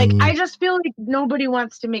 Like, I just feel like nobody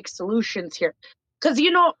wants to make solutions here. Because,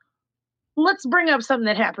 let's bring up something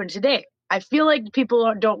that happened today. I feel like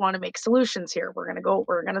people don't want to make solutions here. We're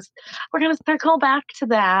gonna circle back to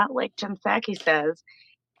that, like Jen Psaki says.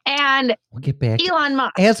 And we'll get back Elon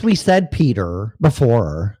Musk. As we said, Peter,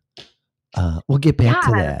 before, we'll get back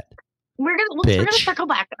to that. We're gonna circle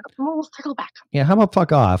back. We'll circle back. Yeah, how about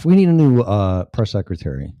fuck off? We need a new press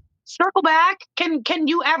secretary. Circle back? Can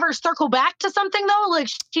you ever circle back to something though? Like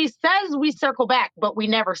she says we circle back, but we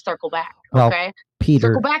never circle back. Okay. Well, Peter,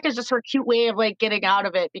 circle back is just her cute way of like getting out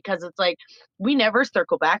of it, because it's like we never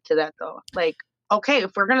circle back to that though. Like, okay,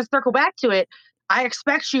 if we're gonna circle back to it, I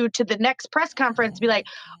expect you to the next press conference to be like,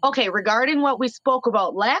 okay, regarding what we spoke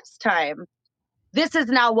about last time, this is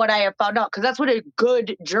now what I have found out, because that's what a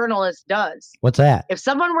good journalist does. What's that? If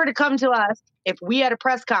someone were to come to us, if we had a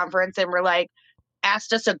press conference and we're like,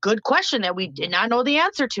 asked us a good question that we did not know the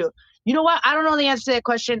answer to. You know what? I don't know the answer to that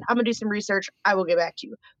question. I'm going to do some research. I will get back to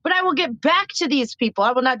you. But I will get back to these people.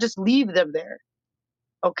 I will not just leave them there.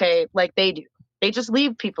 Okay? Like they do. They just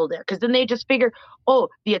leave people there because then they just figure, oh,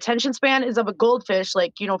 the attention span is of a goldfish,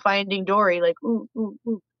 like, Finding Dory, like, ooh, ooh,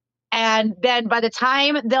 ooh. And then by the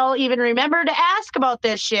time they'll even remember to ask about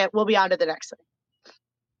this shit, we'll be on to the next thing.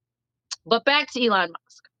 But back to Elon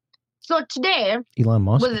Musk. So today, Elon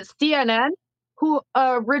Musk? Was it CNN? Who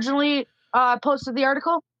originally posted the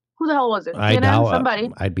article? Who the hell was it? I CNN? doubt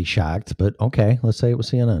Somebody. I'd be shocked, but okay. Let's say it was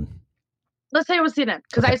CNN. Let's say it was CNN,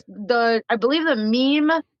 because I believe the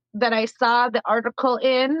meme that I saw the article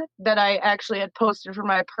in that I actually had posted for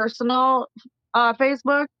my personal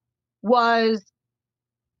Facebook was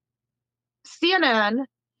CNN,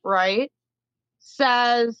 right?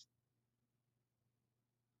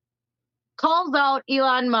 Calls out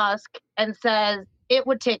Elon Musk and says it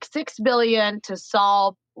would take $6 billion to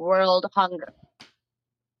solve world hunger.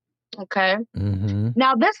 Okay. Mm-hmm.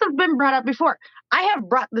 Now, this has been brought up before. I have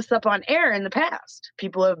brought this up on air in the past.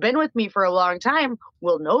 People who have been with me for a long time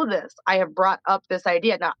will know this. I have brought up this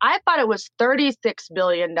idea. Now, I thought it was $36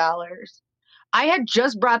 billion. I had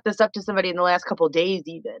just brought this up to somebody in the last couple of days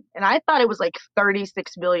even, and I thought it was like $36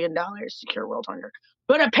 billion to cure world hunger.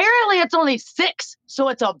 But apparently it's only 6, so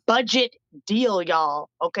it's a budget deal, y'all.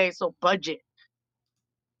 Okay, so budget.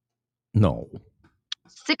 No.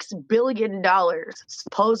 $6 billion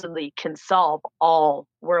supposedly can solve all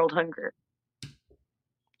world hunger.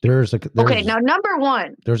 There's okay, now number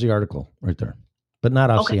one. There's the article right there, but not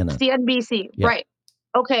off CNN. CNBC, yeah. Right.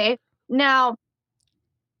 Okay, now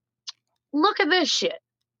look at this shit.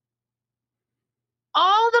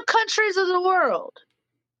 All the countries of the world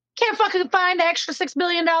can't fucking find the extra $6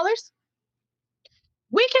 billion.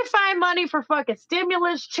 We can find money for fucking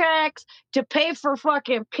stimulus checks, to pay for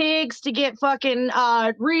fucking pigs to get fucking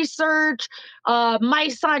research,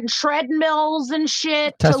 mice on treadmills and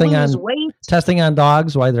shit to lose weight. Testing on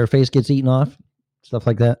dogs, why their face gets eaten off, stuff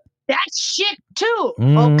like that. That's shit too,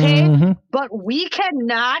 okay? Mm-hmm. But we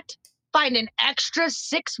cannot find an extra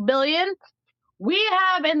 $6 billion. We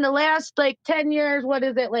have in the last 10 years,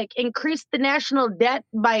 increased the national debt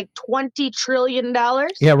by $20 trillion.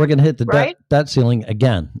 Yeah, we're gonna hit the right? debt ceiling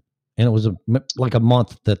again, and it was a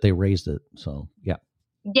month that they raised it. So yeah.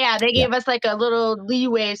 Yeah, they gave us a little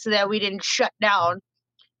leeway so that we didn't shut down.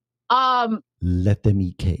 Let them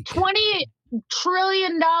eat cake. $20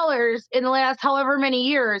 trillion in the last however many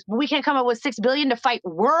years, but we can't come up with $6 billion to fight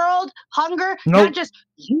world hunger, not just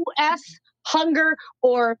U.S. hunger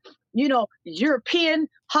or European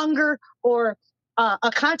hunger or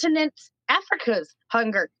a continent's Africa's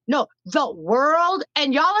hunger. No, the world.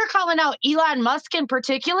 And y'all are calling out Elon Musk in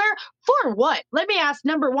particular for what? Let me ask,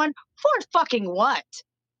 number one, for fucking what?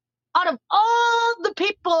 Out of all the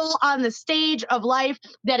people on the stage of life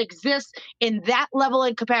that exists in that level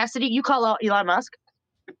and capacity, you call out Elon Musk?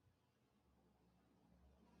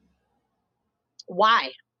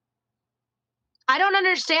 Why? I don't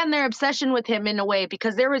understand their obsession with him in a way,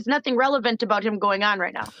 because there is nothing relevant about him going on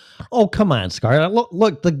right now. Oh, come on, Scar.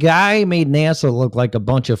 Look, the guy made NASA look like a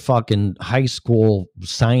bunch of fucking high school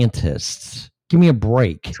scientists. Give me a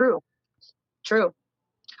break. True.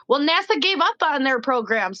 Well, NASA gave up on their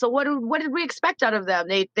program. So what did we expect out of them?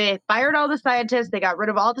 They fired all the scientists. They got rid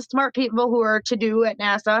of all the smart people who are to do at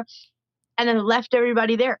NASA, and then left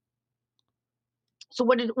everybody there. So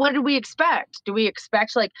what did we expect? Do we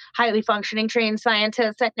expect like highly functioning trained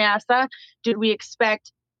scientists at NASA? Did we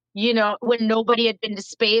expect, when nobody had been to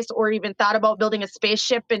space or even thought about building a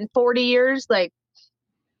spaceship in 40 years? Like,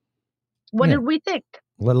 what did we think?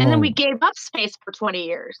 And then we gave up space for 20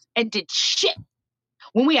 years and did shit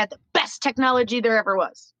when we had the best technology there ever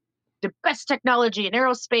was. The best technology in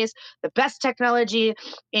aerospace, the best technology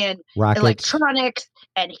in rockets, electronics,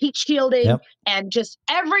 and heat shielding, and just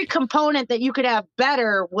every component that you could have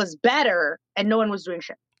better was better, and no one was doing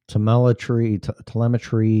shit. Telemetry,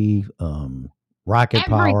 rocket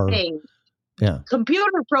power. Yeah.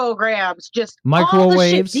 Computer programs, just microwaves, all the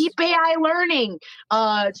shit, deep AI learning,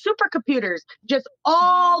 supercomputers, just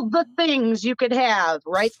all the things you could have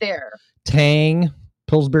right there. Tang,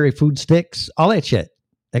 Pillsbury food sticks, all that shit.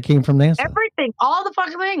 That came from NASA. Everything, all the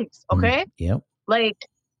fucking things, okay? Yep. Like,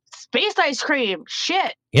 space ice cream,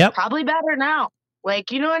 shit. Yep. Probably better now.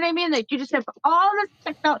 Like, you know what I mean? Like, you just have all this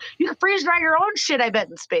technology. You can freeze dry your own shit, I bet,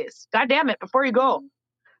 in space. God damn it, before you go.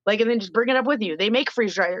 Like, and then just bring it up with you. They make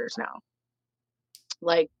freeze dryers now.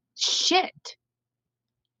 Like, shit.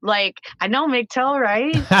 Like, I know, McTell,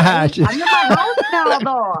 right? I'm in my house now,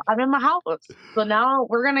 though. I'm in my house. So now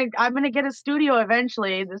I'm gonna get a studio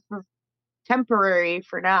eventually. This is temporary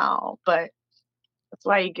for now, but that's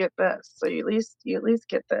why you get this. So you at least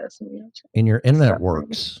get this. And your internet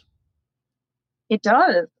works. It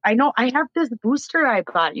does. I know. I have this booster I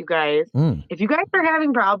bought, you guys. If you guys are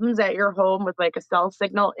having problems at your home with like a cell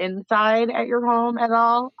signal inside at your home at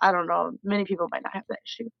all, I don't know. Many people might not have that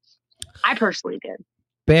issue. I personally did.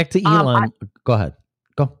 Back to Elon. Go ahead.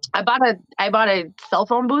 Go. I bought a cell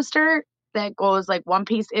phone booster that goes like one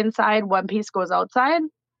piece inside, one piece goes outside.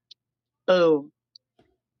 Boom.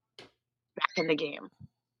 Back in the game.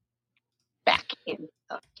 I've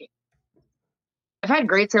had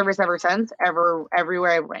great service ever since.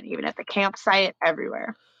 Everywhere I went, even at the campsite,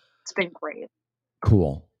 everywhere. It's been great.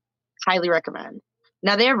 Cool. Highly recommend.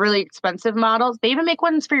 Now they have really expensive models. They even make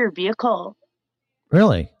ones for your vehicle.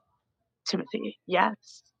 Really? Timothy,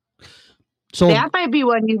 yes. So that might be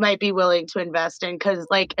one you might be willing to invest in, because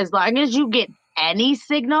like as long as you get any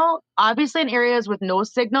signal, obviously in areas with no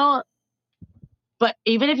signal, but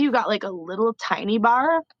even if you got like a little tiny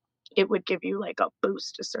bar, it would give you like a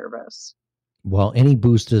boost to service. Well, any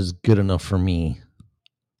boost is good enough for me.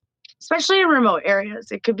 Especially in remote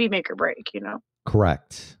areas. It could be make or break,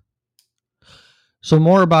 Correct. So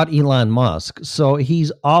more about Elon Musk. So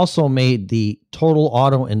he's also made the total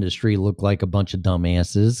auto industry look like a bunch of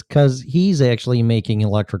dumbasses, because he's actually making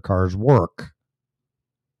electric cars work.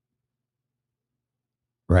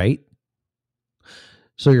 Right?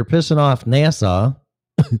 So you're pissing off NASA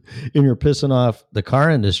and you're pissing off the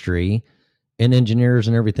car industry and engineers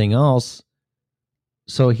and everything else.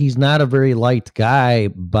 So he's not a very liked guy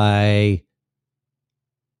by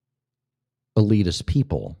elitist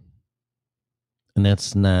people. And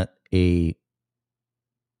that's not a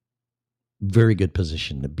very good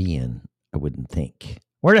position to be in, I wouldn't think.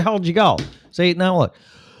 Where the hell did you go? Say it now. Look.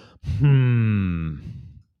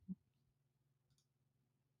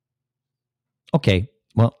 Okay.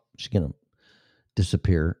 Well, she's going to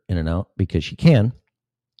disappear in and out because she can.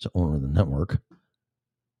 It's the owner of the network.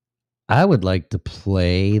 I would like to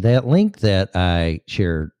play that link that I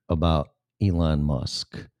shared about Elon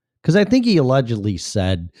Musk, because I think he allegedly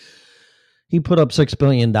said he put up $6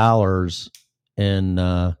 billion and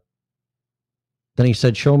then he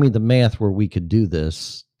said, show me the math where we could do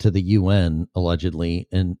this, to the UN, allegedly,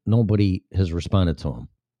 and nobody has responded to him.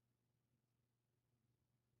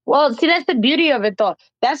 Well, see, that's the beauty of it, though.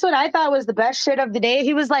 That's what I thought was the best shit of the day.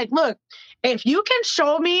 He was like, look, if you can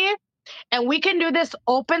show me and we can do this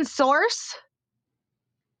open source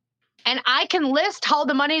and I can list how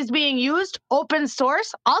the money is being used open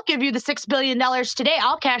source, I'll give you the $6 billion today.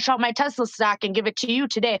 I'll cash out my Tesla stock and give it to you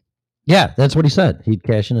today. Yeah, that's what he said. He'd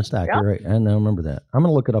cash in a stock. Yep. You're right. I remember that. I'm going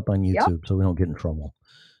to look it up on YouTube so we don't get in trouble.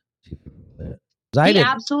 He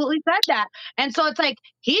absolutely said that. And so it's like,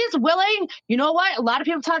 he's willing. You know what? A lot of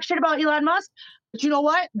people talk shit about Elon Musk, but you know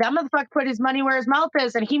what? That motherfucker put his money where his mouth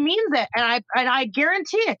is, and he means it. And I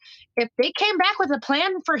guarantee it, if they came back with a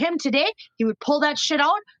plan for him today, he would pull that shit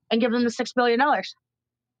out and give them the $6 billion.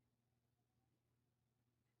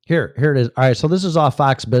 Here it is. All right, so this is off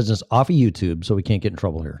Fox Business, off of YouTube, so we can't get in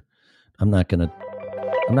trouble here. I'm not gonna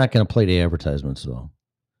play the advertisements though.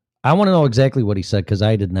 I want to know exactly what he said because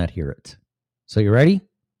I did not hear it. So you ready?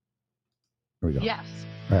 Here we go. Yes.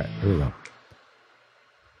 All right, here we go.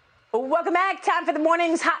 Welcome back. Time for the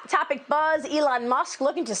morning's Hot Topic Buzz. Elon Musk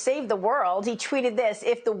looking to save the world. He tweeted this: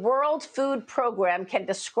 if the World Food Program can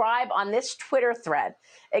describe on this Twitter thread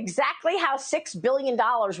exactly how $6 billion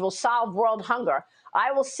will solve world hunger,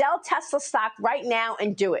 I will sell Tesla stock right now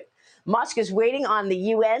and do it. Musk is waiting on the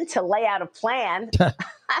UN to lay out a plan.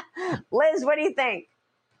 Liz, what do you think?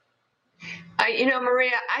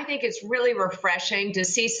 Maria, I think it's really refreshing to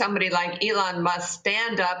see somebody like Elon Musk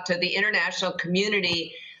stand up to the international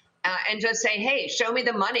community and just say, hey, show me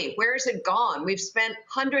the money. Where is it gone? We've spent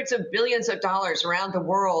hundreds of billions of dollars around the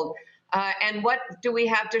world. And what do we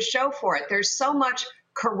have to show for it? There's so much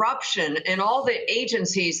corruption in all the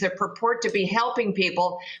agencies that purport to be helping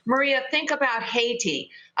people. Maria, think about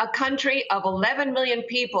Haiti, a country of 11 million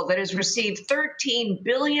people that has received $13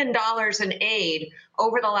 billion in aid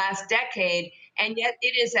over the last decade, and yet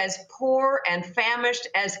it is as poor and famished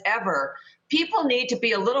as ever. People need to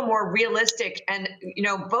be a little more realistic and,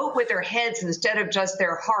 vote with their heads instead of just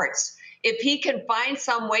their hearts. If he can find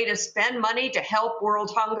some way to spend money to help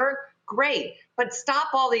world hunger, great. But stop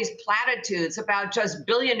all these platitudes about just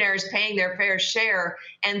billionaires paying their fair share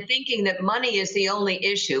and thinking that money is the only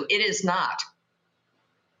issue. It is not.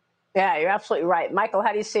 Yeah, you're absolutely right. Michael,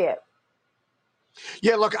 how do you see it?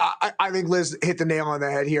 Yeah, look, I think Liz hit the nail on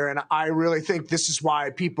the head here, and I really think this is why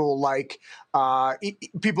people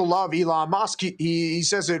people love Elon Musk. He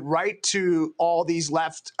says it right to all these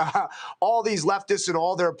leftists and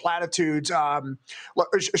all their platitudes.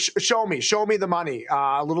 Show me the money.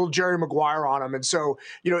 Little Jerry Maguire on them, and so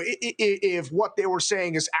if what they were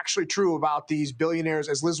saying is actually true about these billionaires,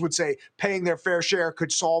 as Liz would say, paying their fair share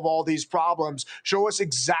could solve all these problems. Show us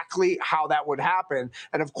exactly how that would happen,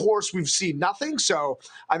 and of course we've seen nothing. So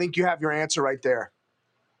I think you have your answer right there.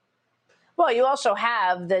 Well, you also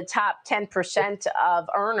have the top 10% of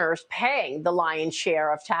earners paying the lion's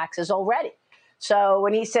share of taxes already. So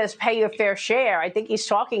when he says pay your fair share, I think he's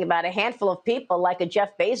talking about a handful of people like a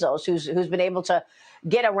Jeff Bezos who's been able to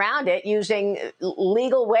get around it using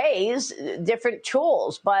legal ways, different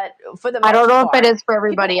tools. But for the most I don't know part, if it is for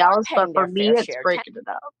everybody people are else, but paying for their me, fair it's share. breaking it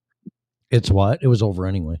up. It's what? It was over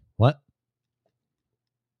anyway. What?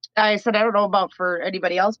 I said, I don't know about for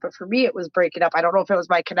anybody else, but for me, it was breaking up. I don't know if it was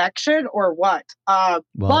my connection or what.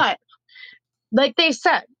 But like they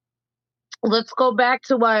said, let's go back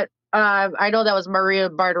to what I know that was Maria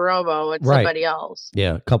Bartiromo and somebody else.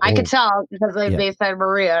 Yeah, a couple. I could tell because they said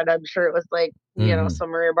Maria, and I'm sure it was like, some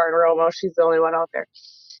Maria Bartiromo. She's the only one out there.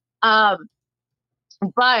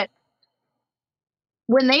 But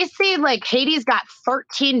when they say like Haiti's got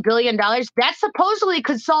 $13 billion, that supposedly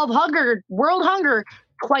could solve world hunger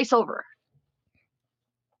twice over.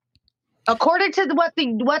 According to what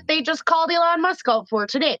they just called Elon Musk out for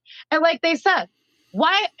today. And like they said,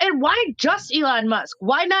 why just Elon Musk?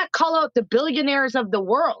 Why not call out the billionaires of the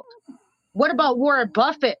world? What about Warren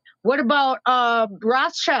Buffett? What about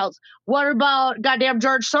Rothschilds? What about goddamn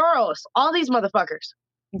George Soros? All these motherfuckers.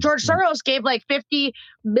 George Soros gave like $50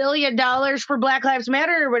 million for Black Lives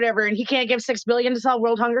Matter or whatever, and he can't give $6 billion to solve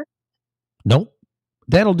world hunger? Nope.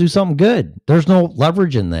 That'll do something good. There's no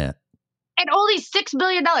leverage in that. And only $6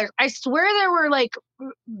 billion. I swear there were like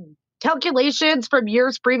calculations from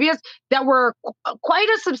years previous that were quite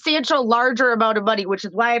a substantial larger amount of money, which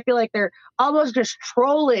is why I feel like they're almost just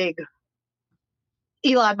trolling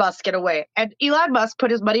Elon Musk in a way. And Elon Musk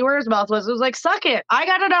put his money where his mouth was. It was like, suck it. I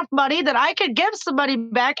got enough money that I could give somebody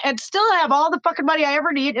back and still have all the fucking money I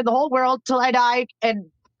ever need in the whole world till I die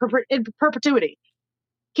and in perpetuity.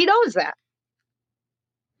 He knows that.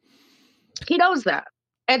 He knows that.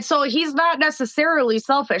 And so he's not necessarily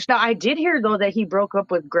selfish. Now, I did hear, though, that he broke up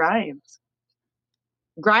with Grimes.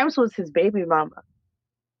 Grimes was his baby mama.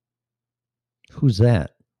 Who's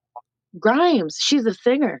that? Grimes. She's a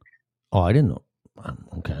singer. Oh, I didn't know.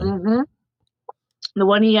 Okay. Mm-hmm. The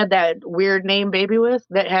one he had that weird name baby with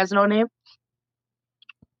that has no name?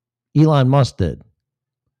 Elon Musk did.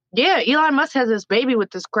 Yeah, Elon Musk has this baby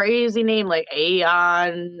with this crazy name like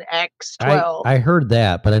Aeon X12. I heard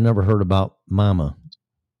that, but I never heard about Mama.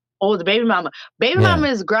 Oh, the baby mama. Baby mama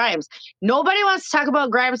is Grimes. Nobody wants to talk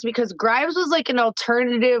about Grimes because Grimes was like an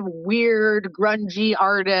alternative, weird, grungy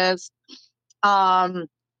artist. I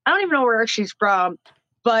don't even know where she's from,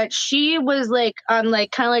 but she was like on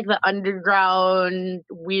like kind of like the underground,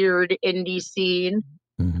 weird indie scene.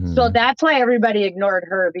 So that's why everybody ignored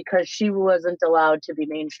her because she wasn't allowed to be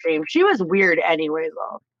mainstream. She was weird anyway,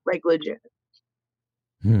 though, like legit.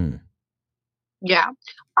 Yeah.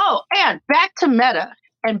 Oh, and back to Meta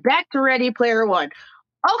and back to Ready Player One.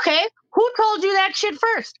 Okay, who told you that shit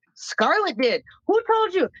first? Scarlett did. Who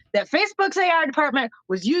told you that Facebook's AI department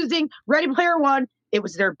was using Ready Player One? It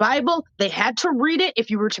was their Bible. They had to read it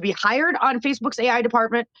if you were to be hired on Facebook's AI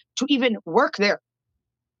department to even work there.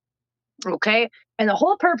 Okay? And the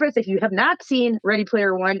whole purpose, if you have not seen Ready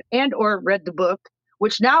Player One and or read the book,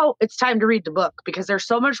 which now it's time to read the book because there's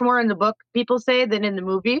so much more in the book, people say, than in the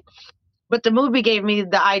movie. But the movie gave me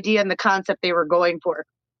the idea and the concept they were going for.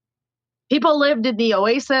 People lived in the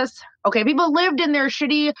Oasis. Okay, people lived in their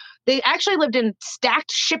shitty, they actually lived in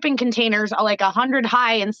stacked shipping containers like 100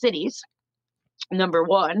 high in cities, number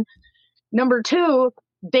one. Number two,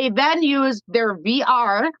 they then used their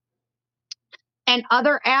VR and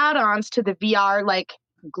other add-ons to the VR, like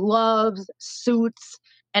gloves, suits,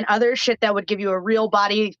 and other shit that would give you a real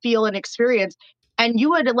body feel and experience. And you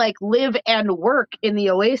would like live and work in the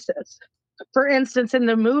Oasis. For instance, in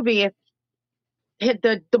the movie,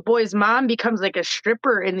 the boy's mom becomes like a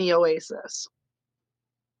stripper in the Oasis.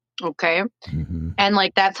 Okay. And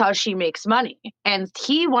like that's how she makes money. And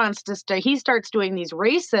he wants to he starts doing these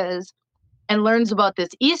races and learns about this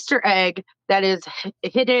Easter egg that is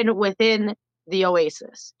hidden within the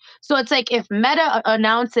Oasis. So it's like if Meta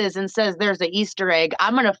announces and says there's an Easter egg,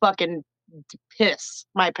 I'm gonna fucking piss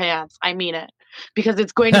my pants. I mean it. Because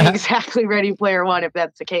it's going to be exactly Ready Player One if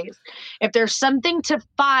that's the case. If there's something to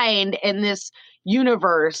find in this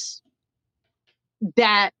universe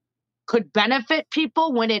that could benefit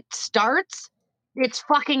people when it starts, it's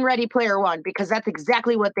fucking Ready Player One because that's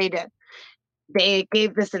exactly what they did. They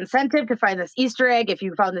gave this incentive to find this Easter egg. If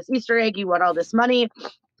you found this Easter egg, you won all this money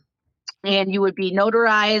and you would be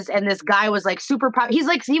notarized. And this guy was like super he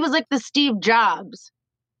was like the Steve Jobs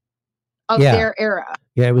of their era.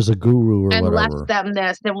 Yeah, it was a guru or and whatever. left them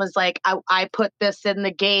this and was like, I put this in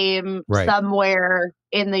the game somewhere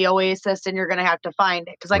in the Oasis and you're going to have to find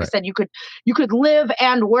it. Because like I said, you could live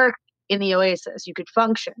and work in the Oasis. You could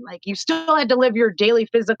function. Like you still had to live your daily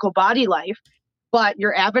physical body life, but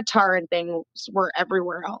your avatar and things were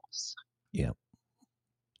everywhere else. Yeah.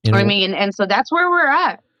 I mean, and so that's where we're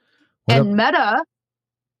at. And Meta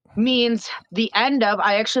means the end of,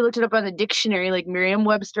 I actually looked it up on the dictionary, like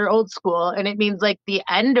Merriam-Webster old school, and it means like the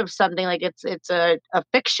end of something, like it's a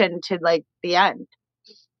fiction to like the end.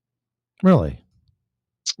 Really?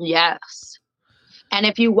 Yes. And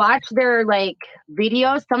if you watch their like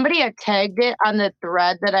videos, somebody had tagged it on the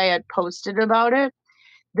thread that I had posted about it,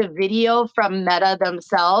 the video from Meta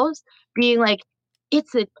themselves being like,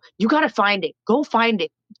 you got to find it. Go find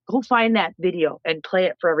it. Go find that video and play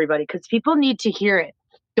it for everybody because people need to hear it.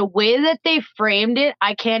 The way that they framed it,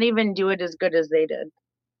 I can't even do it as good as they did.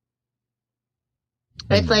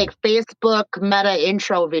 It's like Facebook Meta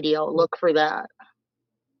intro video. Look for that.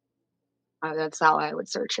 That's how I would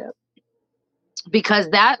search it. Because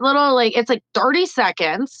that little, like, it's like 30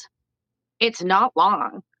 seconds. It's not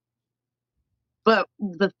long. But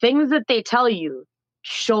the things that they tell you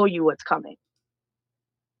show you what's coming.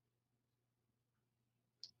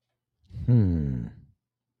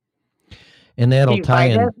 And that'll tie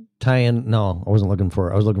in. No, I wasn't looking for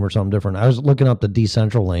it. I was looking for something different. I was looking up the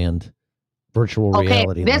Decentraland virtual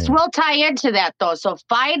reality. This will tie into that though. So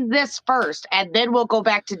find this first and then we'll go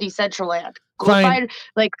back to Decentraland. Go find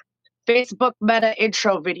like Facebook Meta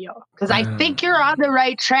intro video. Because I think you're on the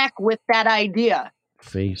right track with that idea.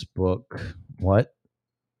 Facebook what?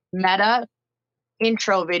 Meta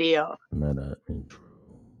intro video. Meta intro.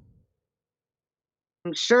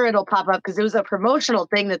 I'm sure it'll pop up because it was a promotional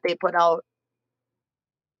thing that they put out.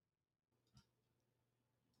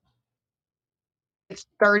 It's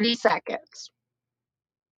 30 seconds.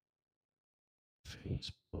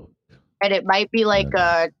 Facebook. And it might be like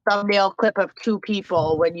a thumbnail clip of two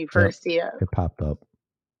people when you first see it. It popped up.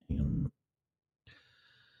 I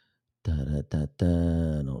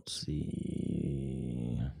don't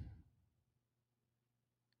see.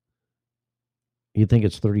 You think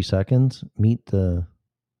it's 30 seconds?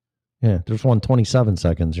 There's one 27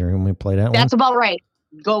 seconds here. Can we play that one? That's about right.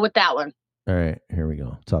 Go with that one. All right, here we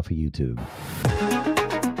go. It's off of YouTube.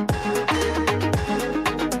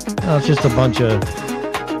 Oh, it's just a bunch of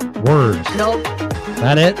words. Nope.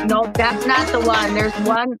 That it? Nope, that's not the one. There's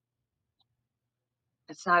one.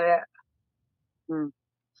 It's not it. Wonder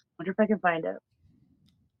if I can find it.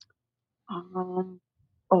 Oh,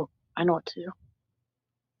 I know what to do.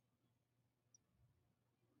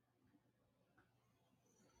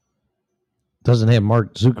 Doesn't have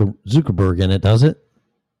Mark Zuckerberg in it, does it?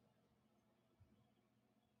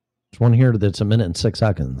 There's one here that's 1 minute and 6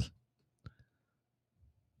 seconds.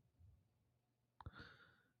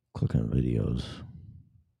 Click on videos.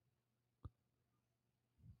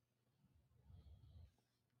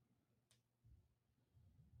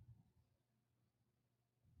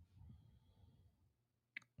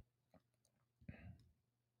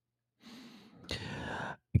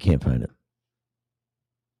 I can't find it.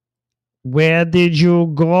 Where did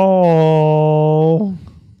you go?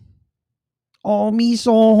 Oh, me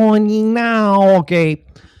so horny now. Okay.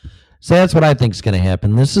 So that's what I think is going to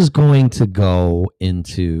happen. This is going to go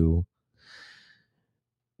into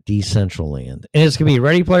Decentraland. And it's going to be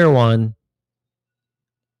Ready Player One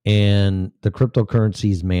and the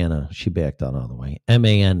cryptocurrency's Mana. She backed out all the way.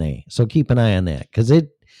 MANA. So keep an eye on that because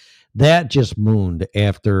that just mooned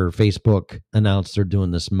after Facebook announced they're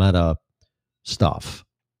doing this meta stuff.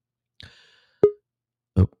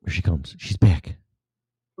 Oh, here she comes. She's back.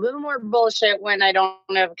 A little more bullshit when I don't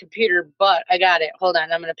have a computer, but I got it. Hold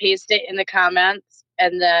on. I'm going to paste it in the comments,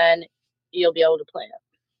 and then you'll be able to play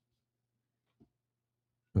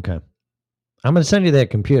it. Okay. I'm going to send you that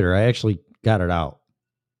computer. I actually got it out.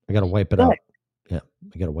 I got to wipe it out. Yeah,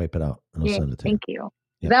 I got to wipe it out. And I'll send it to you. Thank you.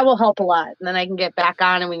 Yeah. That will help a lot. And then I can get back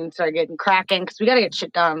on and we can start getting cracking because we got to get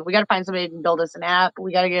shit done. We got to find somebody who can build us an app.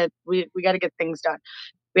 We got to get things done.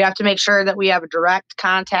 We have to make sure that we have a direct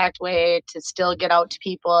contact way to still get out to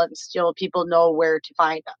people and still people know where to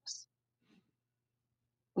find us.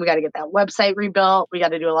 We got to get that website rebuilt. We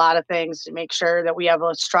got to do a lot of things to make sure that we have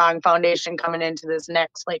a strong foundation coming into this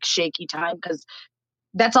next shaky time because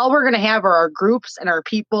that's all we're going to have are our groups and our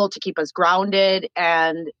people to keep us grounded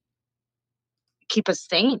and keep us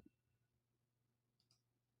sane.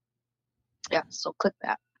 Yeah, so click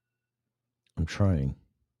that. I'm trying.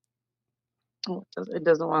 Oh, it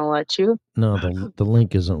doesn't want to let you? No, the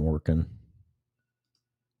link isn't working.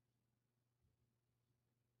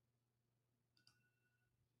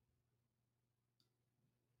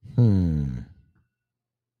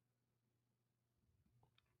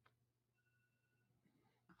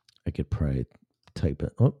 I could probably type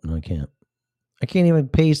it. Oh, no, I can't. I can't even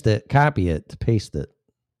paste it, copy it to paste it.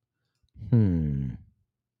 I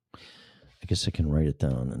guess I can write it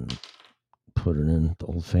down and put it in the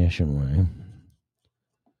old-fashioned way.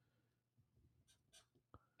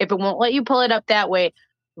 If it won't let you pull it up that way,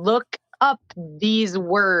 look up these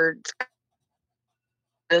words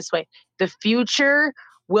this way. The future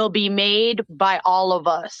will be made by all of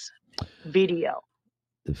us. Video.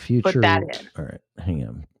 The future. Put that in. All right, hang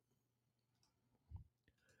on.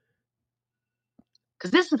 Because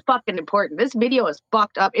this is fucking important. This video is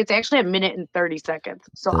fucked up. It's actually 1 minute and 30 seconds.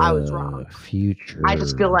 So I was wrong. Future. I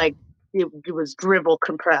just feel like it was drivel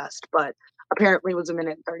compressed, but apparently it was 1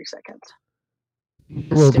 minute and 30 seconds.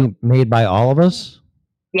 Will be made by all of us?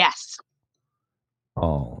 Yes.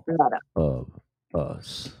 All Meta. of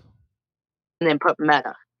us. And then put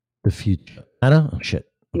meta. The future. Meta? Oh, shit.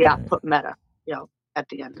 Okay. Yeah, put meta. At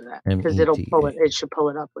the end of that. Because it'll pull it. It should pull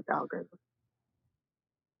it up with the algorithm.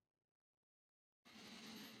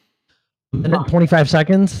 1 minute 25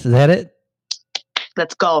 seconds. Is that it?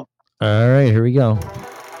 Let's go. All right, here we go.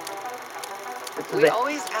 We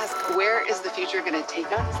always ask, where is the future going to take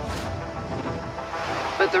us?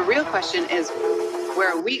 But the real question is, where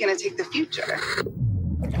are we going to take the future?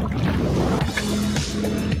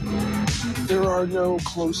 There are no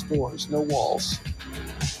closed doors, no walls.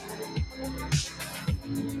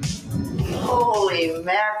 Holy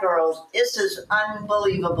mackerel, this is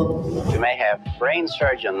unbelievable. We may have brain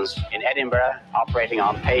surgeons in Edinburgh operating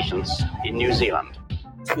on patients in New Zealand.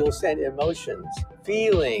 You'll send emotions,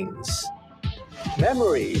 feelings,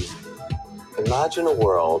 memories. Imagine a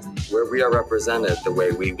world where we are represented the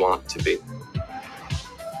way we want to be.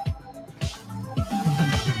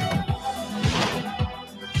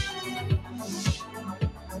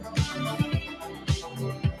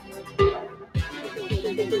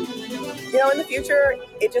 You know, in the future,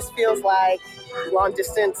 it just feels like long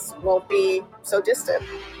distance won't be so distant.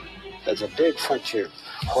 There's a big frontier.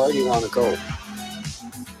 Where do you want to go?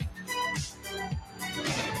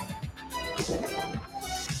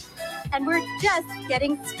 And we're just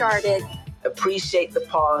getting started. Appreciate the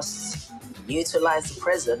past, utilize the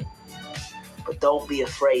present, but don't be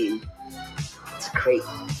afraid to create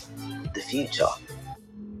the future.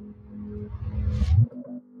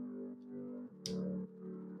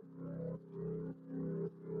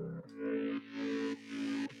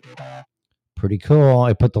 Pretty cool.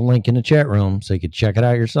 I put the link in the chat room so you could check it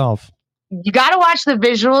out yourself. You got to watch the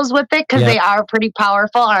visuals with it because Yep. they are pretty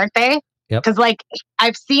powerful, aren't they? Yep. Because like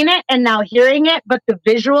I've seen it and now hearing it, but the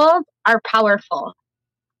visuals are powerful.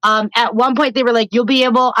 At one point they were like, you'll be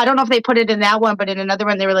able, I don't know if they put it in that one, but in another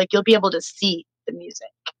one they were like, you'll be able to see the music.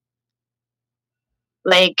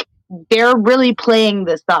 Like they're really playing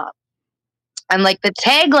this up. And like the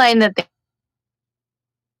tagline that they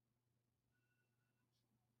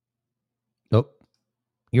Oh,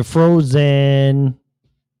 you're frozen.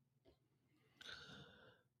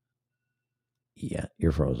 Yeah,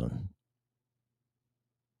 you're frozen.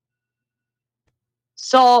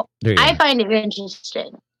 So There you I are. find it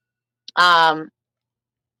interesting.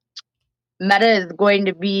 Meta is going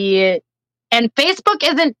to be, and Facebook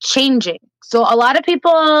isn't changing. So a lot of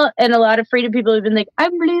people and a lot of freedom people have been like,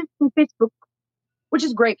 I'm leaving Facebook, which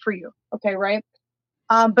is great for you. Okay, right?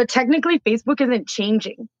 But technically, Facebook isn't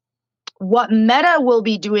changing. What Meta will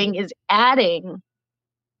be doing is adding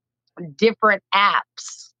different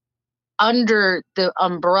apps under the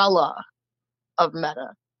umbrella of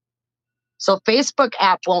Meta. So Facebook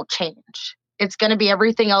app won't change. It's going to be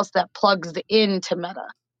everything else that plugs into Meta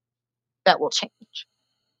that will change,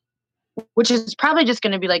 which is probably just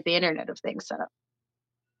going to be like the Internet of Things setup.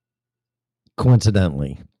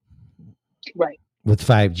 Coincidentally. Right. With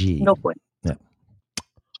 5G. No point. Yeah.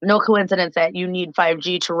 No coincidence that you need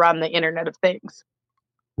 5G to run the Internet of Things.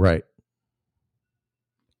 Right.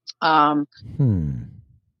 And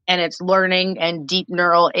it's learning, and deep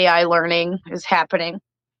neural AI learning is happening.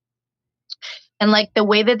 And like the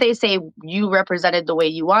way that they say you represented the way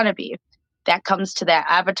you want to be, that comes to that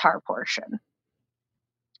avatar portion.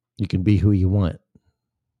 You can be who you want.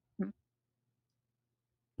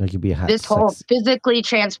 That could be a hot This whole sex. physically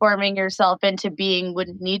transforming yourself into being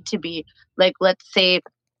wouldn't need to be like, let's say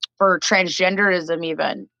for transgenderism,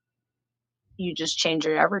 even you just change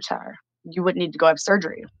your avatar. You wouldn't need to go have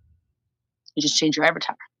surgery. You just change your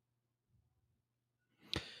avatar.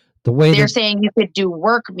 The way They're that, saying you could do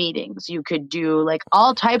work meetings. You could do like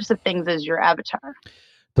all types of things as your avatar.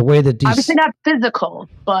 the way that these, Obviously not physical,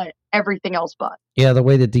 but everything else but. yeah, the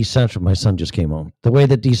way that Decentral, my son just came home. The way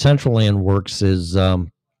that Decentraland works is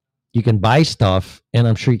you can buy stuff, and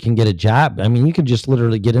I'm sure you can get a job. I mean, you can just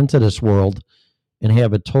literally get into this world and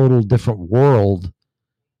have a total different world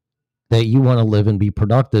that you want to live and be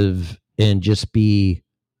productive and just be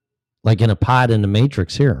like in a pod in the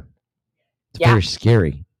Matrix here. It's very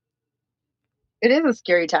scary. It is a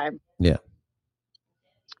scary time. Yeah.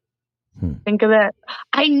 Think of it.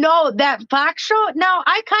 I know that Fox show. Now,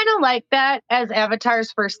 I kind of like that as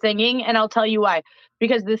avatars for singing, and I'll tell you why.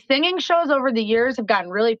 Because the singing shows over the years have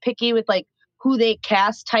gotten really picky with like who they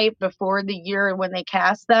cast type before the year when they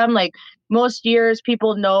cast them. Like most years,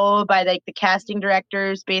 people know by like the casting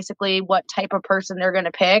directors basically what type of person they're going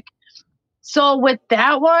to pick. So with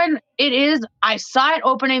that one, I saw it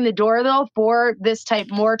opening the door though for this type,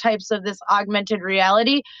 more types of this augmented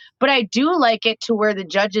reality, but I do like it to where the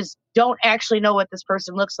judges don't actually know what this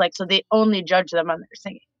person looks like. So they only judge them on their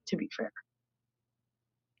singing, to be fair.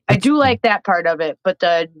 I do like that part of it, but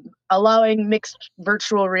the allowing mixed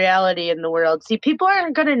virtual reality in the world. See, people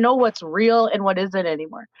aren't going to know what's real and what isn't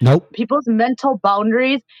anymore. Nope. People's mental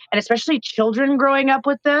boundaries, and especially children growing up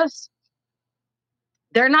with this,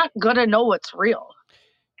 they're not going to know what's real.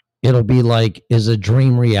 It'll be like, is a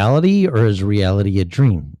dream reality or is reality a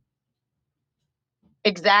dream?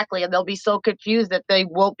 Exactly. And they'll be so confused that they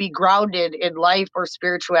won't be grounded in life or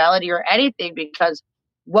spirituality or anything, because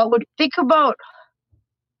think about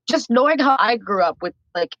just knowing how I grew up with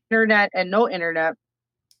like internet and no internet,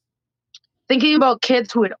 thinking about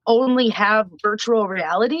kids who would only have virtual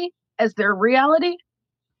reality as their reality.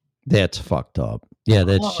 That's fucked up. Yeah,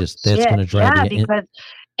 that's Shit. going to drive you. Because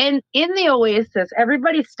and in the Oasis,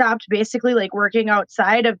 everybody stopped basically like working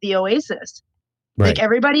outside of the Oasis. Right. Like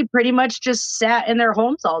everybody pretty much just sat in their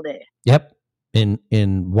homes all day. Yep. And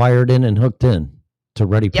wired in and hooked in to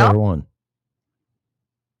Ready Player One.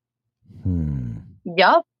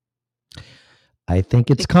 Yep. I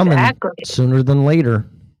think it's coming sooner than later.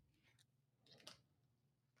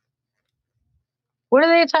 What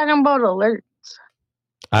are they talking about alerts?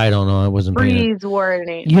 I don't know. I wasn't paying. Freeze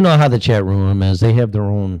warning. You know how the chat room is. They have their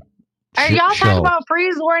own Are y'all show. talking about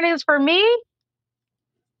freeze warnings for me?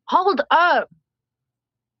 Hold up.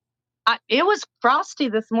 It was frosty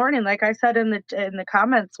this morning, like I said in the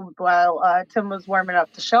comments while Tim was warming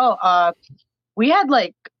up the show. We had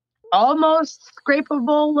like almost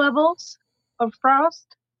scrapable levels of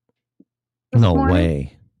frost. No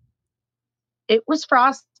way. It was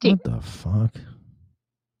frosty. What the fuck?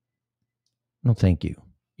 No, thank you.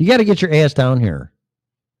 You got to get your ass down here.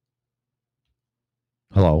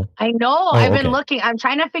 Hello. I know. Oh, I've okay. been looking. I'm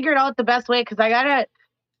trying to figure it out the best way because I got a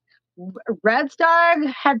Red's dog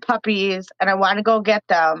had puppies and I want to go get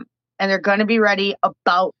them and they're going to be ready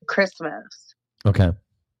about Christmas. Okay.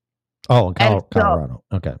 Oh, And so- Colorado.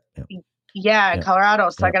 Okay. Yeah, Yeah. Colorado.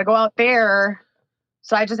 So I Yeah. got to go out there.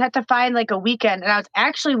 So I just had to find like a weekend. And I was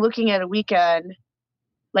actually looking at a weekend,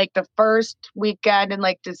 like the first weekend in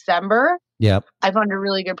like December. Yep. I found a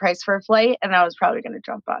really good price for a flight and I was probably going to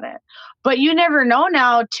jump on it. But you never know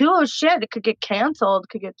now, too. Oh, shit. It could get canceled,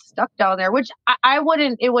 could get stuck down there, which it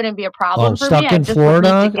wouldn't be a problem for me. Stuck in I just would need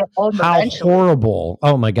Florida? to get home How eventually. horrible.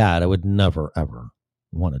 Oh my God. I would never, ever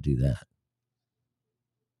want to do that.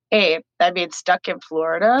 Hey, I mean, stuck in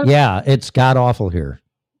Florida? Yeah. It's god awful here.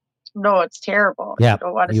 No, it's terrible. Yeah. You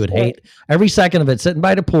don't want to You would stay. hate every second of it, sitting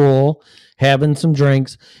by the pool, having some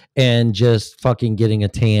drinks, and just fucking getting a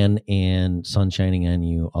tan and sun shining on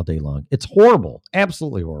you all day long. It's horrible.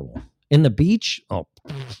 Absolutely horrible. In the beach? Oh,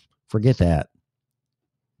 forget that.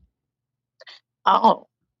 Oh,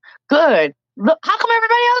 good. Look, how come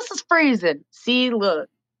everybody else is freezing? See, look.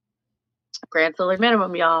 Grand Solar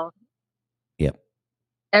minimum, y'all. Yep.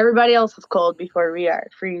 Everybody else is cold before we are.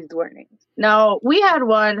 Freeze warnings. No, we had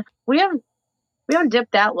one. We haven't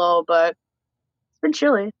dipped that low, but it's been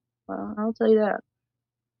chilly. Well, I'll tell you that.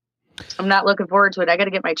 I'm not looking forward to it. I got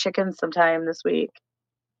to get my chickens sometime this week.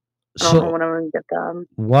 I don't know when I'm going to get them.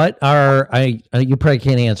 What are you probably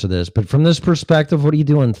can't answer this, but from this perspective, what are you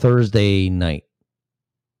doing Thursday night?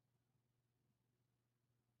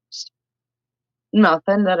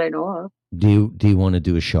 Nothing that I know of. Do you want to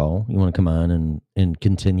do a show? You want to come on and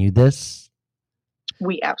continue this?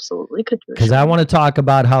 We absolutely could do a Because show. I want to talk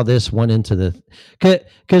about how this went into the,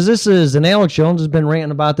 because this is, and Alex Jones has been ranting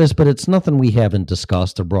about this, but it's nothing we haven't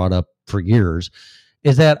discussed or brought up for years,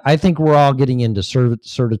 is that I think we're all getting into servitude,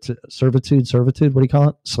 what do you call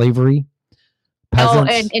it? Slavery?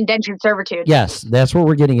 Peasants? Oh, and indentured servitude. Yes, that's what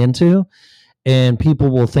we're getting into. And people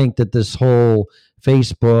will think that this whole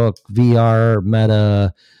Facebook, VR,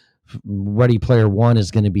 Meta, Ready Player One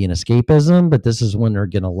is going to be an escapism, but this is when they're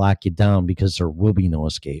going to lock you down because there will be no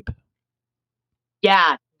escape.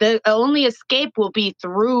 Yeah, the only escape will be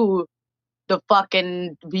through the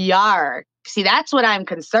fucking VR. See, that's what I'm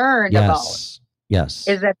concerned about. Yes.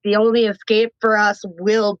 Is that the only escape for us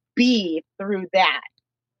will be through that.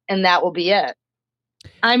 And that will be it.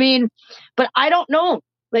 I mean, but I don't know.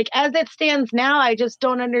 Like, as it stands now, I just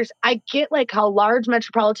don't understand. I get, like, how large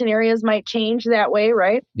metropolitan areas might change that way,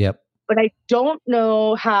 right? Yep. But I don't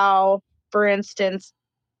know how, for instance,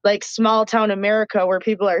 like, small town America, where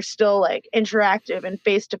people are still, like, interactive and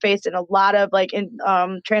face-to-face, and a lot of, like,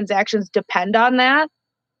 transactions depend on that,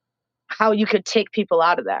 how you could take people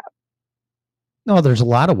out of that. No, there's a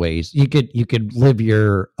lot of ways you could live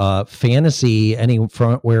your fantasy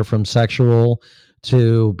anywhere from sexual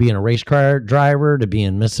to being a race car driver to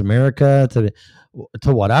being Miss America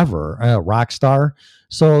to whatever, a rock star.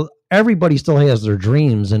 So everybody still has their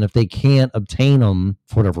dreams, and if they can't obtain them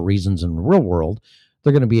for whatever reasons in the real world,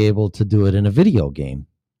 they're going to be able to do it in a video game.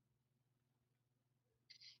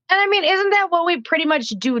 And I mean, isn't that what we pretty much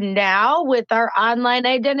do now with our online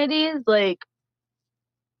identities? Like,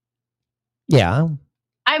 yeah.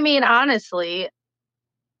 I mean, honestly,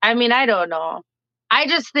 I mean, I don't know. I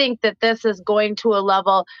just think that this is going to a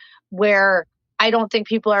level where I don't think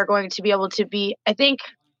people are going to be able to be. I think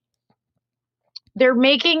they're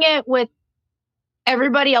making it with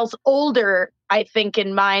everybody else older, I think,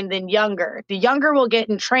 in mind than younger. The younger will get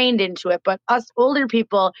trained into it, but us older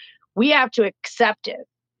people, we have to accept it.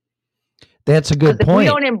 That's a good If point. we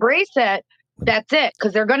don't embrace it, that's it,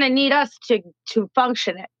 because they're going to need us to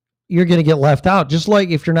function it. You're going to get left out, just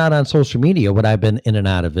like if you're not on social media, what I've been in and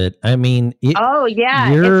out of it. I mean, Oh yeah,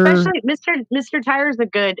 especially Mr. Tire's a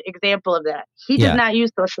good example of that. He does not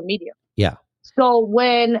use social media. Yeah. So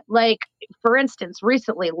when, like, for instance,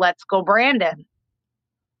 recently, Let's Go Brandon,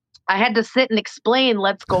 I had to sit and explain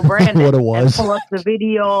Let's Go Brandon. What it was. And pull up the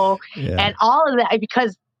video Yeah. and all of that,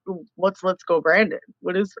 because what's Let's Go Brandon?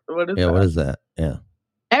 What is Yeah. that? What is that? Yeah.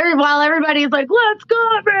 While everybody's like, let's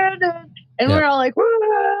go, Brandon. And Yeah. we're all like,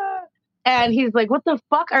 wah! And he's like, what the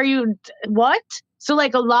fuck are you, what? So,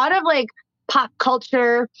 like, a lot of, like, pop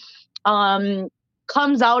culture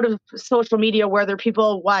comes out of social media, whether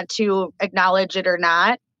people want to acknowledge it or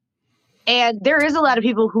not. And there is a lot of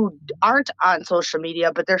people who aren't on social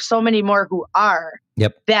media, but there's so many more who are.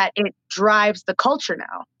 Yep. That it drives the culture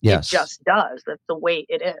now. Yes. It just does. That's the way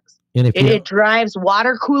it is. And if It drives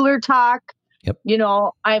water cooler talk. Yep. You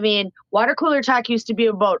know, I mean, water cooler talk used to be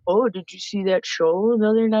about, oh, did you see that show the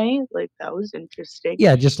other night? Like, that was interesting.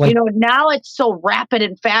 Yeah, just like you know, now it's so rapid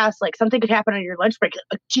and fast. Like, something could happen on your lunch break.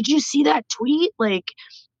 Did you see that tweet? Like,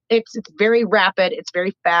 it's very rapid. It's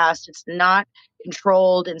very fast. It's not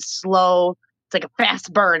controlled and slow. It's like a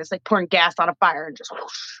fast burn. It's like pouring gas on a fire and just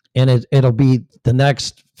whoosh. and it'll be the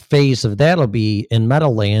next phase of that'll be in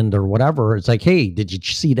Meadowland or whatever. It's like, hey, did you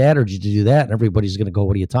see that or did you do that? And everybody's going to go,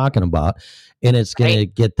 what are you talking about? And it's going to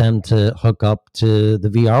get them to hook up to the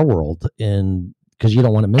VR world, and because you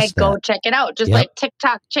don't want to miss And that. go check it out. Just Yep. like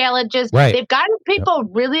TikTok challenges. Right. They've gotten people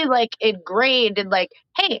really like ingrained and like,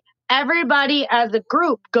 hey, everybody as a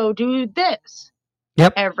group go do this.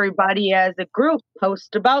 Yep. Everybody as a group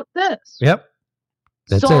post about this. Yep.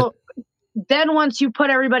 That's so it. then once you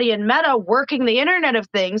put everybody in Meta working the Internet of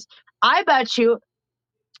Things, I bet you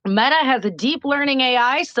Meta has a deep learning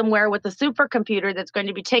AI somewhere with a supercomputer that's going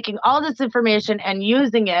to be taking all this information and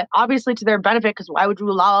using it, obviously to their benefit, because why would you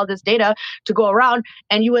allow all this data to go around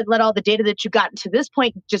and you would let all the data that you got to this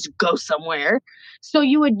point just go somewhere? So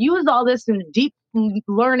you would use all this in a deep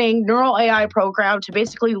learning neural AI program to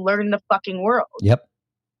basically learn the fucking world. Yep.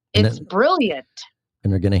 And It's brilliant.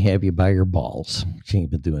 And they're going to have you by your balls. You can't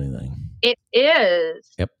even do anything. It is.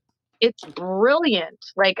 Yep. It's brilliant.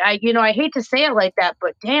 Like, I hate to say it like that,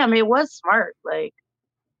 but damn, it was smart. Like,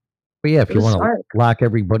 But yeah, if it you was want smart. to lock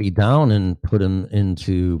everybody down and put them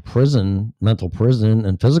into prison, mental prison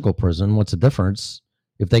and physical prison, what's the difference?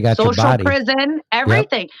 If they got your Social body. prison,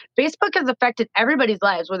 everything. Facebook has affected everybody's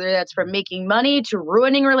lives, whether that's from making money to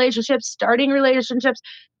ruining relationships, starting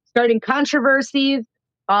controversies,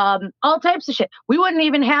 all types of shit. We wouldn't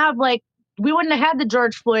have had the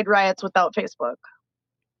George Floyd riots without Facebook.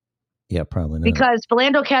 Yeah, probably not. Because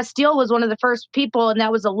Philando Castile was one of the first people, and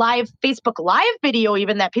that was a live Facebook Live video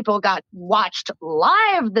even that people got watched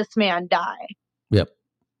live this man die. Yep.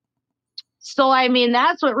 So, I mean,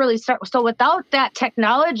 that's what really started. So without that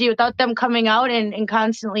technology, without them coming out and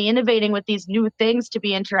constantly innovating with these new things to be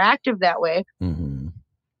interactive that way,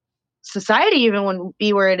 society even wouldn't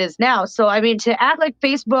be where it is now. So, I mean, to act like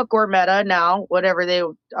Facebook or Meta now, whatever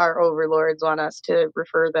our overlords want us to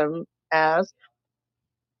refer them as,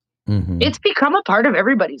 it's become a part of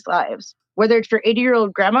everybody's lives. Whether it's your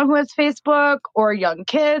 80-year-old grandma who has Facebook or young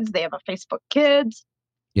kids, they have a Facebook Kids.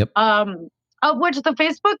 Yep. Of which the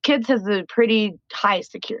Facebook Kids has a pretty high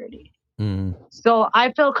security. So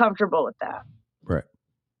I feel comfortable with that. Right.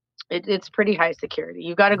 It's pretty high security.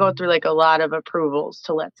 You've got to go through like a lot of approvals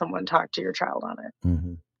to let someone talk to your child on it.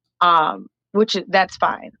 That's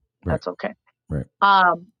fine. Right. That's okay. Right.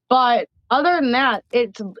 But other than that,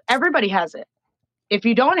 everybody has it. If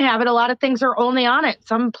you don't have it, a lot of things are only on it.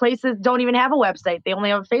 Some places don't even have a website. They only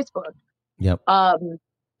have a Facebook. Yep.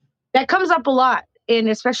 That comes up a lot, and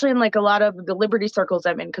especially in like a lot of the liberty circles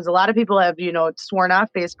I'm in, because a lot of people have, sworn off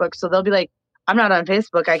Facebook. So they'll be like, I'm not on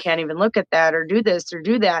Facebook. I can't even look at that or do this or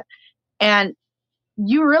do that. And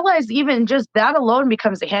you realize even just that alone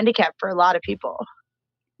becomes a handicap for a lot of people.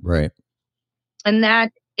 Right. And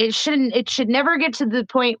that it should never get to the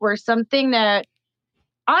point where something that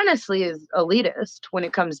honestly is elitist when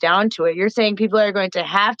it comes down to it. You're saying people are going to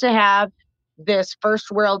have this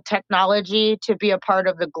first world technology to be a part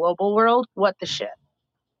of the global world? What the shit?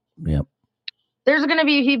 Yep. There's going to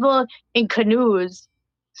be people in canoes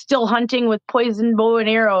still hunting with poison bow and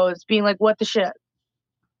arrows being like, what the shit?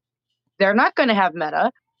 They're not going to have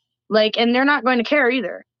Meta. And they're not going to care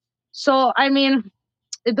either. So, I mean,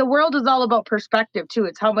 the world is all about perspective too.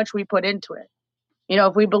 It's how much we put into it.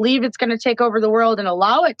 If we believe it's going to take over the world and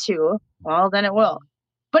allow it to, well, then it will.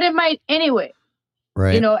 But it might anyway.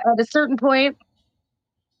 Right. At a certain point,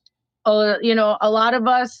 a lot of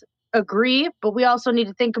us agree, but we also need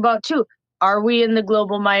to think about too, are we in the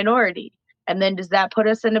global minority? And then does that put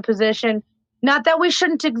us in a position, not that we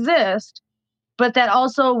shouldn't exist, but that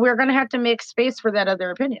also we're going to have to make space for that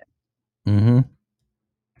other opinion. Very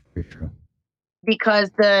true. Because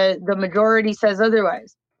the majority says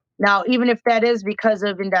otherwise. Now, even if that is because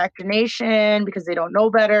of indoctrination, because they don't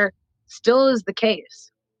know better, still is the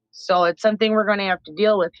case. So it's something we're going to have to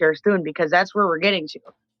deal with here soon, because that's where we're getting to.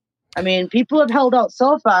 I mean, people have held out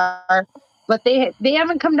so far, but they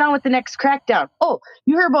haven't come down with the next crackdown. Oh,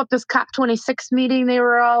 you heard about this COP26 meeting they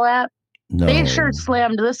were all at? No. They sure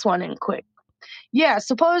slammed this one in quick. Yeah,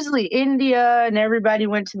 supposedly India and everybody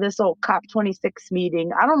went to this old COP26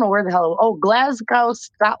 meeting. I don't know where the hell. Oh, Glasgow,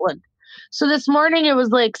 Scotland. So this morning, it was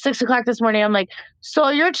like 6 o'clock this morning. I'm like, so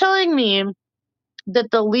you're telling me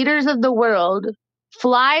that the leaders of the world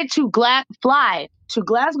fly to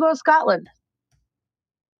Glasgow, Scotland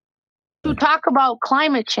to talk about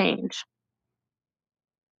climate change?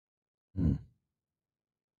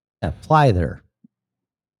 Yeah, fly there.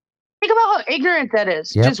 Think about how ignorant that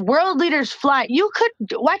is. Yep. Just world leaders fly.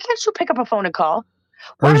 Why can't you pick up a phone and call?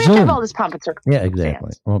 Why Or do we have to have Zoom. all this pomp and Yeah, circumstance?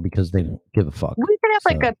 exactly. Well, because they don't give a fuck. We could have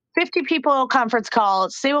like So. a 50 people conference call,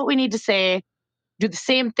 say what we need to say, do the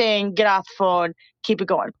same thing, get off the phone, keep it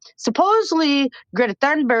going. Supposedly, Greta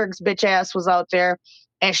Thunberg's bitch ass was out there,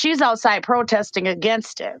 and she's outside protesting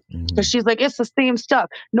against it. Because she's like, it's the same stuff.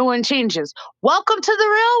 No one changes. Welcome to the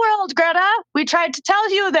real world, Greta. We tried to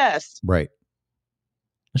tell you this. Right.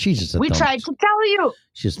 She's just a We dumb. tried to tell you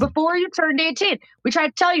She's before you turned 18. We tried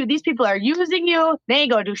to tell you these people are using you. They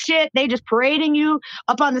ain't gonna do shit. They just parading you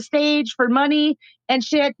up on the stage for money and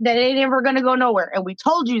shit that ain't ever gonna go nowhere. And we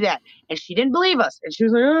told you that. And she didn't believe us. And she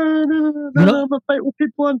was like, I'm gonna fight with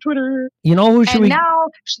people on Twitter. You know who should and we? now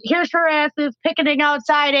here's her asses picketing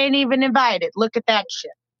outside, ain't even invited. Look at that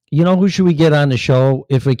shit. You know who should we get on the show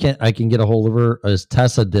if we can? I can get a hold of her. Is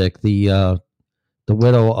Tessa Dick, the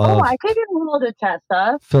widow of I could get a hold of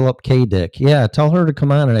Tessa. Philip K. Dick. Yeah, tell her to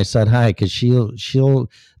come on. And I said hi because she'll.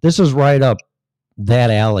 This is right up that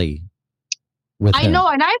alley. With I him. know,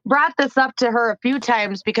 and I brought this up to her a few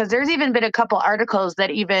times because there's even been a couple articles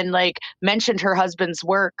that even like mentioned her husband's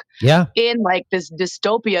work. Yeah. In like this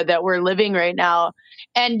dystopia that we're living right now.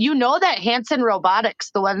 And you know that Hanson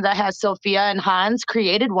Robotics, the one that has Sophia and Hans,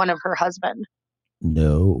 created one of her husband.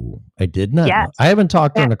 No, I did not. Yes. Know. I haven't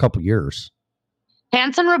talked to her in a couple years.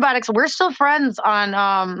 Hanson Robotics, we're still friends on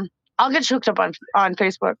I'll get you hooked up on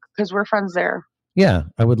Facebook because we're friends there. Yeah,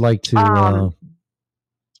 I would like to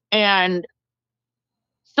and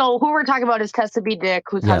so who we're talking about is Tessa B. Dick,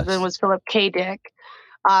 whose husband was Philip K. Dick,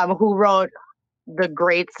 who wrote the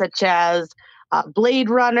greats such as Blade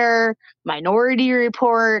Runner, Minority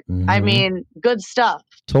Report. I mean, good stuff.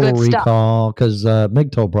 Total good Recall, because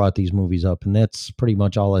Migto brought these movies up, and that's pretty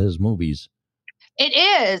much all of his movies. It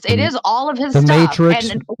is. It is all of his The stuff. Matrix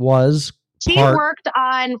and was he worked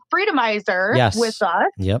on Freedomizer with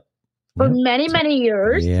us Yep. for many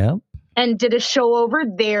years. Yeah. And did a show over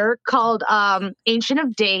there called Ancient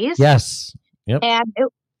of Days. Yes. Yep. And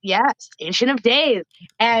yes, Ancient of Days.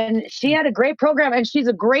 And she had a great program, and she's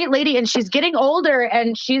a great lady, and she's getting older,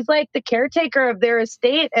 and she's like the caretaker of their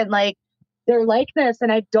estate and like their likeness.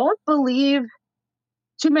 And I don't believe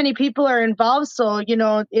too many people are involved. So, you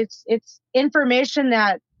know, it's information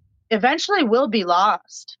that eventually will be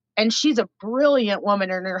lost. And she's a brilliant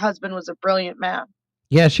woman, and her husband was a brilliant man.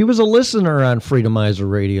 Yeah, she was a listener on Freedomizer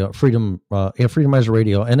Radio, Freedomizer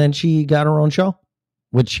Radio, and then she got her own show,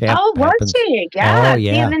 which happens. Was she? Yeah. Oh,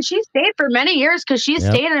 yeah. See, and then she stayed for many years because she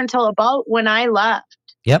stayed until about when I left.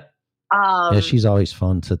 Yep. Yeah, she's always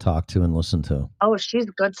fun to talk to and listen to. Oh, she's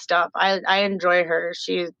good stuff. I enjoy her.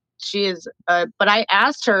 She is. But I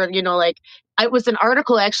asked her, you know, like it was an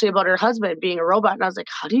article actually about her husband being a robot, and I was like,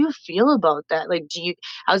 how do you feel about that? Like,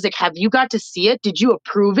 I was like, have you got to see it? Did you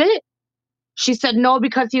approve it? She said no,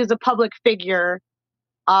 because he was a public figure.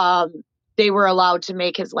 They were allowed to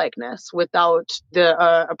make his likeness without the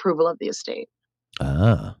approval of the estate.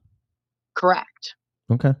 Ah. Correct.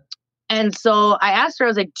 Okay. And so I asked her, I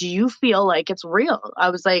was like, do you feel like it's real? I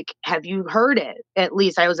was like, have you heard it? At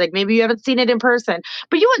least I was like, maybe you haven't seen it in person,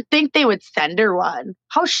 but you would think they would send her one.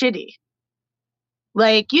 How shitty.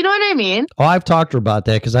 Like, you know what I mean? Oh, I've talked to her about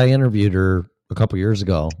that because I interviewed her a couple years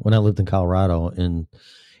ago when I lived in Colorado, and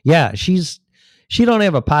yeah, she don't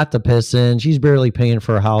have a pot to piss in. She's barely paying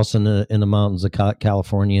for a house in the mountains of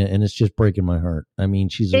California, and it's just breaking my heart. I mean,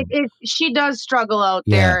 she does struggle out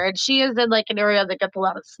there, and she is in like an area that gets a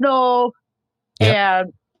lot of snow,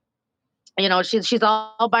 and you know, she's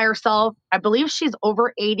all by herself. I believe she's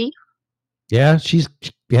over 80. Yeah,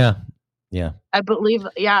 yeah. I believe,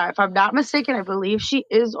 if I'm not mistaken, I believe she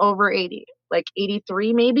is over 80, like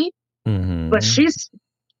 83 maybe. But she's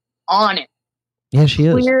on it. Yeah, she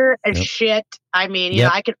is. Clear as shit. I mean, you know,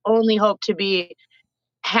 I can only hope to be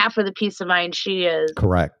half of the peace of mind she is.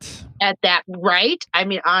 Correct. At that, right? I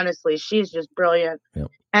mean, honestly, she's just brilliant. Yep.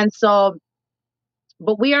 And so,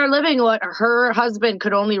 but we are living what her husband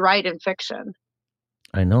could only write in fiction.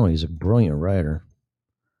 I know, he's a brilliant writer.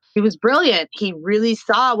 He was brilliant. He really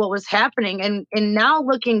saw what was happening. And now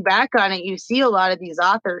looking back on it, you see a lot of these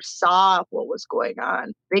authors saw what was going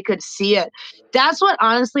on. They could see it. That's what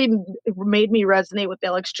honestly made me resonate with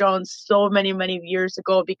Alex Jones so many, many years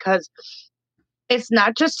ago, because it's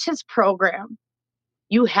not just his program.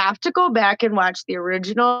 You have to go back and watch the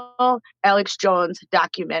original Alex Jones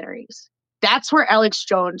documentaries. That's where Alex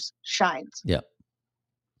Jones shines. Yeah.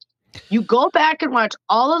 You go back and watch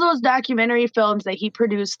all of those documentary films that he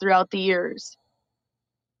produced throughout the years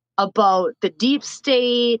about the deep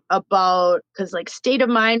state, because like State of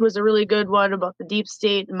Mind was a really good one about the deep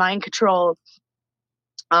state and mind control.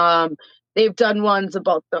 They've done ones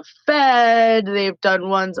about the Fed. They've done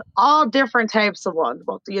ones, all different types of ones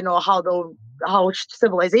about, how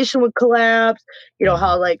civilization would collapse,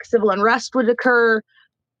 how like civil unrest would occur,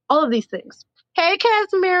 all of these things. Hey,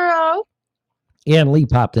 Casimiro. Yeah, and Lee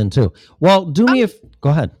popped in too. Well, do me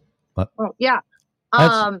go ahead. Oh, yeah.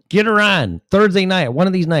 Let's get her on Thursday night, one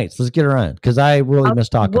of these nights. Let's get her on because I really miss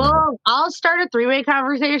talking to her. I'll start a 3-way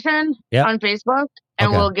conversation on Facebook,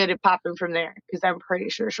 and we'll get it popping from there because I'm pretty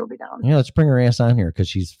sure she'll be down. Yeah, let's bring her ass on here because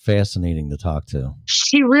she's fascinating to talk to.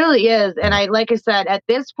 She really is. And like I said, at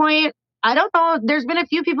this point, I don't know. There's been a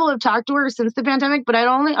few people who have talked to her since the pandemic, but I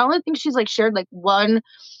only think she's like shared like one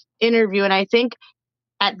interview. And I think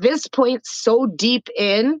at this point, so deep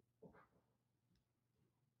in,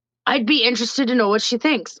 I'd be interested to know what she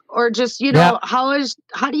thinks, or just, how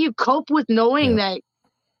do you cope with knowing that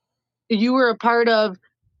you were a part of,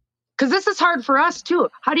 because this is hard for us too.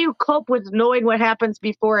 How do you cope with knowing what happens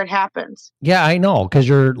before it happens? Yeah, I know, because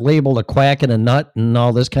you're labeled a quack and a nut and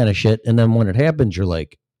all this kind of shit. And then when it happens, you're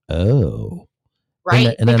like, oh.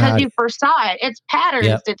 Right, because you foresaw it. It's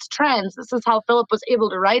patterns, it's trends. This is how Philip was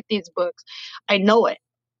able to write these books. I know it.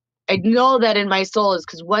 I know that in my soul is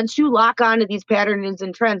because once you lock onto these patterns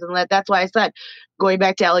and trends, and that's why I said, going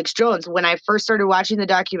back to Alex Jones, when I first started watching the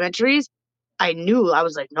documentaries, I knew, I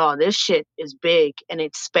was like, no, this shit is big and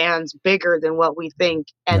it spans bigger than what we think.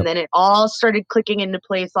 And then it all started clicking into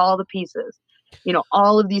place, all the pieces,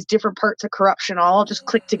 all of these different parts of corruption all just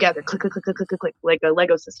click together, click, click, click, click, click, click, click, like a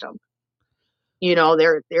Lego system.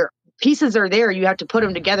 Their pieces are there. You have to put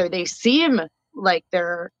them together. They seem like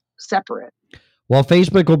they're separate. Well,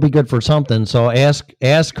 Facebook will be good for something. So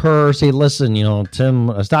ask her, say, listen, Tim,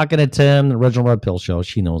 I was talking to Tim, the original Red Pill Show.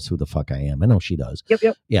 She knows who the fuck I am. I know she does.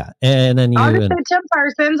 Yep. Yeah. And then I'll just say Tim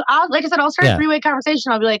Parsons. Like I said, I'll start a 3-way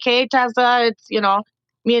conversation. I'll be like, hey, Tessa, it's,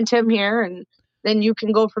 me and Tim here. And then you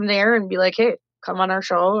can go from there and be like, hey, come on our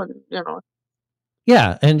show. And,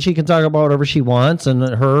 Yeah, and she can talk about whatever she wants, and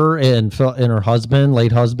her and Phil and her husband,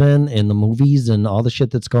 late husband, and the movies and all the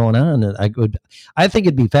shit that's going on. And I think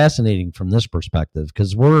it'd be fascinating from this perspective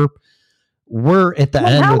because we're at the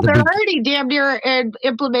end of the. They're already damn near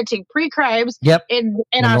implementing pre-crimes. Yep. In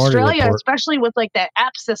Australia, especially with like that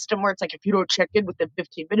app system where it's like if you don't check in within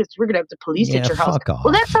 15 minutes, we're gonna have the police at your house. Fuck off.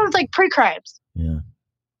 Well, that sounds like pre-crimes. Yeah.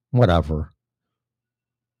 Whatever.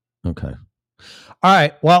 Okay. All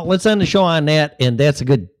right. Well, let's end the show on that. And that's a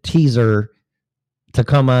good teaser to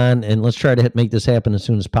come on. And let's try to make this happen as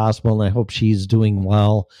soon as possible. And I hope she's doing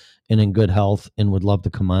well and in good health and would love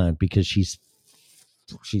to come on because she's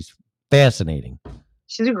fascinating.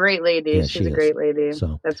 She's a great lady. Yeah, she's a great lady.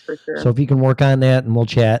 So that's for sure. So if you can work on that and we'll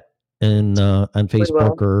chat and on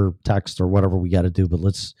Facebook or text or whatever we got to do. But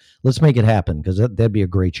let's make it happen because that'd be a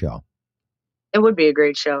great show. It would be a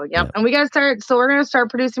great show. Yep. Yeah. And we got to start. So we're going to start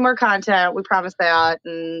producing more content. We promise that.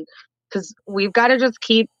 And because we've got to just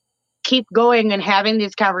keep going and having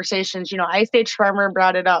these conversations. Ice Age Farmer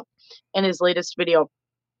brought it up in his latest video.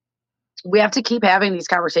 We have to keep having these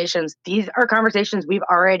conversations. These are conversations we've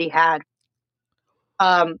already had.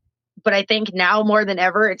 But I think now more than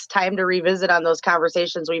ever, it's time to revisit on those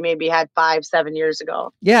conversations we maybe had 5-7 years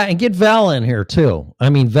ago. Yeah. And get Val in here too. I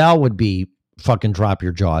mean, Val would be fucking drop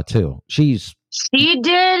your jaw too. She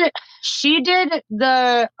did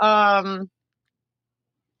the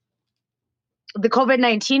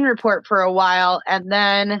COVID-19 report for a while, and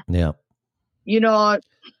then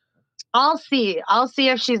I'll see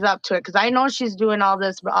if she's up to it because I know she's doing all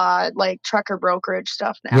this like trucker brokerage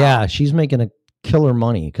stuff now. Yeah, she's making a killer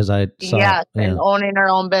money because I saw and owning her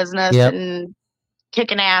own business and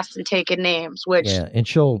kicking ass and taking names, which and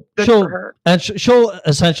she'll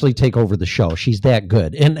essentially take over the show. She's that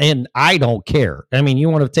good, and I don't care. I mean, you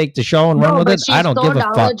want to take the show and run with it? I don't give a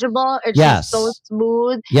fuck. Knowledgeable, and she's so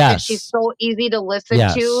smooth. Yes, and she's so easy to listen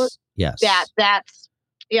to. Yes, that's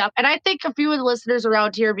and I think a few of the listeners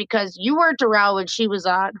around here, because you weren't around when she was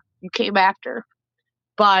on, you came after,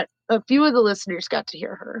 but a few of the listeners got to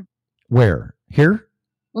hear her. Where here?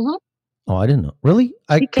 Mm-hmm. Oh, I didn't know. Really?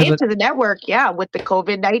 She came to the network, with the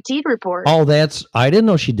COVID-19 report. Oh, I didn't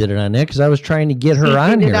know she did it on that because I was trying to get her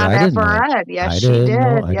on here. I didn't know. Yes, she did.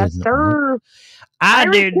 Yes, sir. I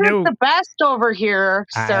didn't know. The best over here,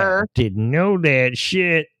 sir. I didn't know that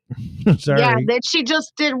shit. Sorry. Yeah, then she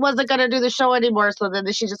just wasn't going to do the show anymore. So then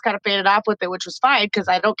she just kind of faded off with it, which was fine because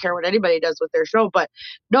I don't care what anybody does with their show. But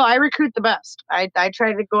no, I recruit the best. I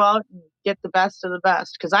try to go out and get the best of the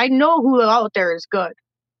best because I know who out there is good.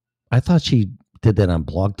 I thought she did that on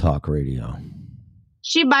Blog Talk Radio.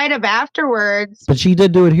 She might have afterwards. But she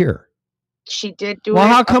did do it here. She did do it. Well,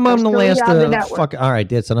 how come I'm the last to fuck? All right,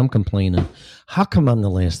 that's it. I'm complaining. How come I'm the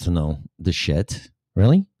last to know the shit?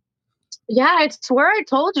 Really? Yeah, I swear I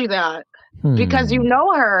told you that because you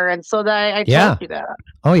know her, and so that I Yeah. told you that.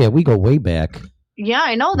 Oh yeah, we go way back. Yeah,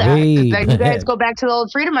 I know that. Way That you guys back. go back to the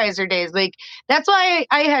old Freedomizer days. Like that's why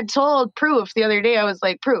I had told Proof the other day. I was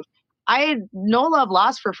like, Proof, I had no love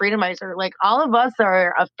lost for Freedomizer. Like all of us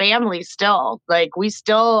are a family still. Like we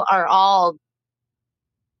still are all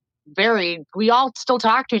we all still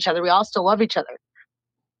talk to each other. We all still love each other.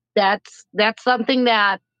 That's something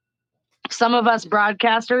that some of us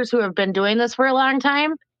broadcasters who have been doing this for a long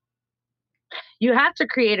time, you have to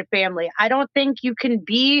create a family. I don't think you can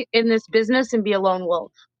be in this business and be a lone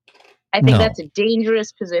wolf. I think No. that's a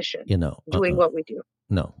dangerous position. You know, doing what we do.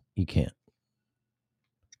 No, you can't.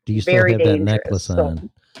 Do you Very still have that dangerous, necklace so- on?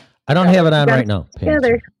 I don't have it on right now.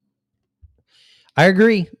 Together. I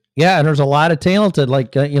agree. Yeah, and there's a lot of talented,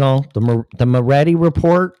 like the Moretti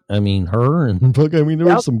report. I mean, her and look. I mean,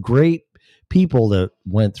 there were some great people that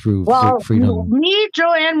went through freedom. Me,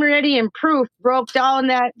 Joanne Moretti, and Proof broke down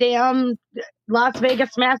that damn Las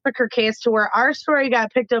Vegas massacre case to where our story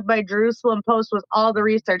got picked up by Jerusalem Post with all the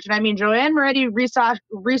research. And I mean, Joanne Moretti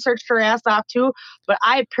researched her ass off too, but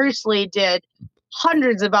I personally did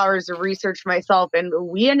hundreds of hours of research myself, and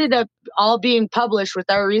we ended up all being published with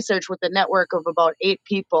our research with a network of about 8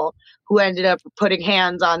 people who ended up putting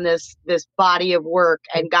hands on this body of work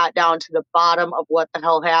and got down to the bottom of what the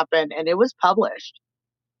hell happened, and it was published.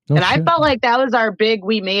 Oh, and I shit. felt like that was our big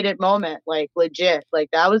we made it moment, like legit. Like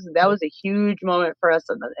that was a huge moment for us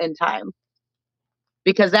in time,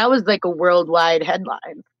 because that was like a worldwide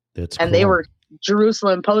headline. That's and cool. they were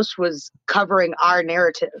Jerusalem Post was covering our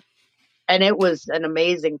narrative. And it was an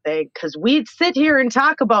amazing thing because we'd sit here and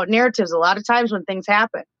talk about narratives a lot of times when things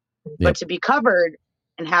happen. But to be covered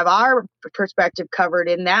and have our perspective covered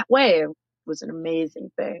in that way was an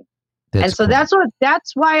amazing thing. And so that's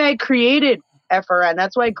why I created FRN.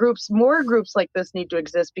 That's why more groups like this need to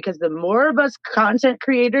exist, because the more of us content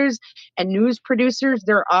creators and news producers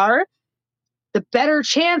there are, the better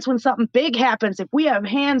chance when something big happens. If we have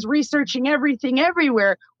hands researching everything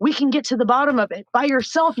everywhere, we can get to the bottom of it. By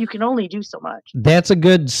yourself, you can only do so much. That's a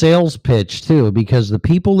good sales pitch too, because the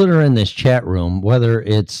people that are in this chat room, whether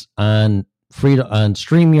it's on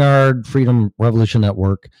StreamYard, Freedom Revolution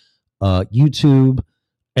Network, YouTube,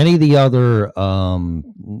 any of the other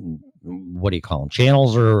what do you call them,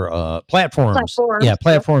 channels or platforms? Yeah,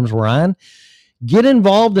 platforms we're on. Get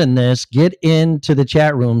involved in this. Get into the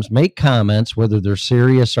chat rooms. Make comments, whether they're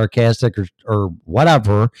serious, sarcastic, or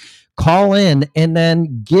whatever. Call in and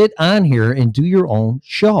then get on here and do your own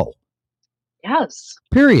show. Yes.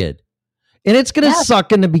 Period. And it's going to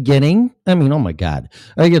suck in the beginning. I mean, oh my God.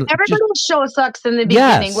 Everybody's show sucks in the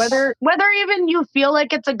beginning. Yes. Whether even you feel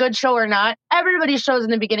like it's a good show or not, everybody's shows in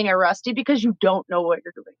the beginning are rusty because you don't know what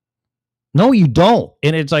you're doing. No, you don't.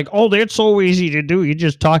 And it's like, oh, that's so easy to do. You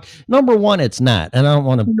just talk. Number one, it's not. And I don't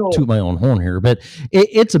want to toot my own horn here, but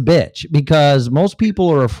it's a bitch because most people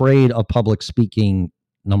are afraid of public speaking,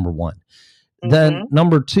 number one. Then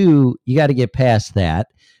number two, you got to get past that.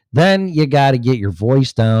 Then you got to get your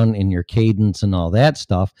voice down and your cadence and all that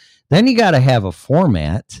stuff. Then you got to have a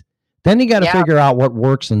format. Then you got to figure out what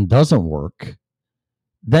works and doesn't work.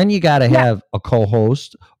 Then you got to have a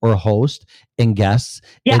co-host or a host and guests.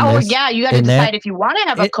 Yeah. You got to decide if you want to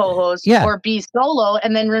have a co-host or be solo.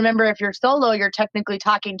 And then remember, if you're solo, you're technically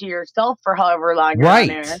talking to yourself for however long you're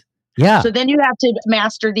on air. Yeah. So then you have to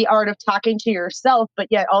master the art of talking to yourself, but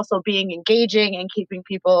yet also being engaging and keeping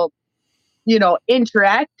people,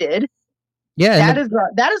 interacted. Yeah.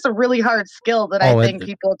 That is a really hard skill that I think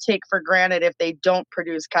people take for granted if they don't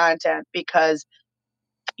produce content, because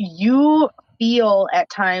you feel at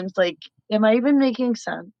times like, am I even making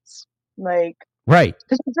sense? Like, right.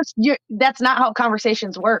 That's not how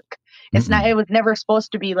conversations work. It's not, it was never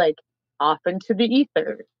supposed to be like off into the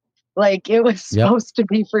ether. Like it was supposed to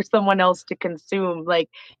be for someone else to consume, like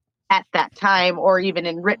at that time or even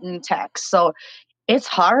in written text. So it's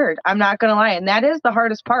hard. I'm not going to lie. And that is the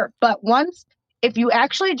hardest part. But if you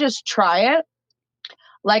actually just try it,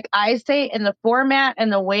 like I say, in the format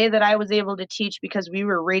and the way that I was able to teach, because we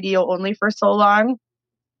were radio only for so long,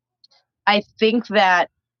 I think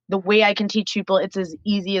that the way I can teach people, it's as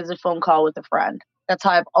easy as a phone call with a friend. That's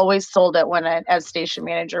how I've always sold it as station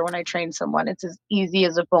manager, when I train someone. It's as easy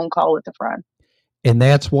as a phone call with a friend. And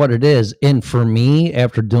that's what it is. And for me,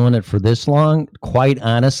 after doing it for this long, quite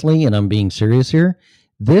honestly, and I'm being serious here,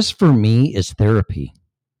 this for me is therapy.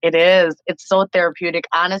 It is. It's so therapeutic.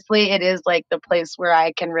 Honestly, it is like the place where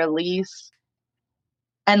I can release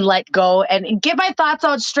and let go and get my thoughts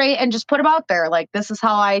out straight and just put them out there. Like, this is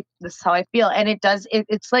how I feel. And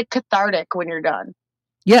it's like cathartic when you're done.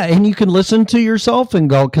 Yeah, and you can listen to yourself and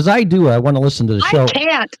go, because I do. I want to listen to the show. I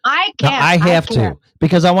No, can't. I have to,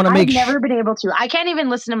 because I want to make I've never been able to. I can't even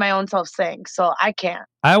listen to my own self sing, so I can't.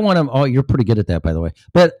 I want to. Oh, you're pretty good at that, by the way.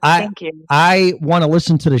 But Thank you. I want to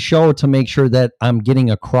listen to the show to make sure that I'm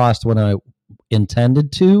getting across what I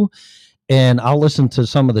intended to, and I'll listen to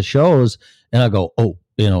some of the shows and I'll go, oh,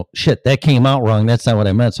 shit, that came out wrong. That's not what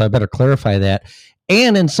I meant. So I better clarify that.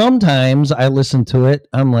 And then sometimes I listen to it.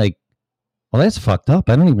 I'm like, well, that's fucked up.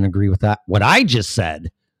 I don't even agree with that. What I just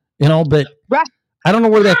said, but I don't know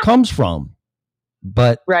where that comes from,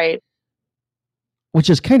 but right. Which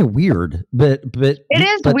is kind of weird, but it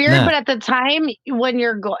is weird. not. But at the time when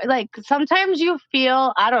you're going, like sometimes you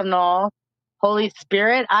feel, I don't know, Holy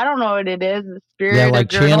Spirit. I don't know what it is. The spirit like of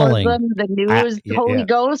journalism, channeling. the news, Holy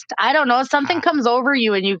Ghost. I don't know. Something comes over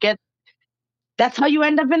you and you get. That's how you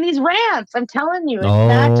end up in these rants. I'm telling you, it's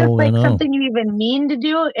not just like something you even mean to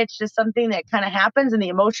do. It's just something that kind of happens, and the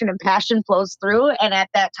emotion and passion flows through. And at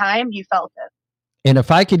that time, you felt it. And if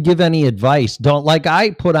I could give any advice, don't, like I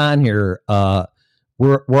put on here,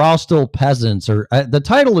 we're all still peasants, or the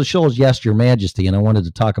title of the show is Yes, Your Majesty. And I wanted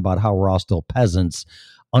to talk about how we're all still peasants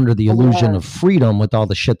under the illusion of freedom with all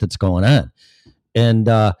the shit that's going on. And,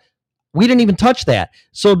 we didn't even touch that.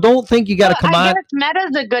 So don't think you got to come on. I guess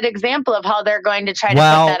Meta's a good example of how they're going to try to put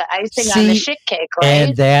that icing on the shit cake, right?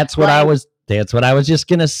 And that's what I was just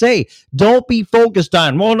going to say. Don't be focused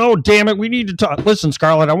on, well, no, damn it, we need to talk. Listen,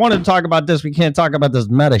 Scarlett, I wanted to talk about this. We can't talk about this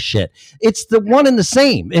meta shit. It's the one and the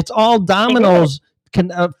same. It's all dominoes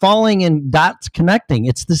falling and dots connecting.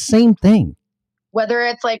 It's the same thing. Whether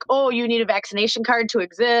it's like, oh, you need a vaccination card to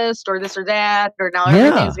exist, or this or that, or now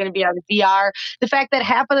everything's going to be on VR. The fact that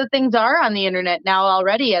half of the things are on the internet now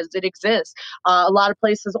already as it exists. A lot of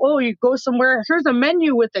places, oh, you go somewhere, here's a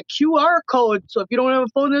menu with a QR code. So if you don't have a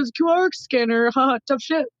phone that's a QR scanner, tough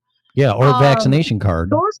shit. Yeah, or a vaccination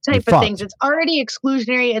card. Those type of things. It's already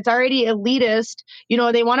exclusionary. It's already elitist.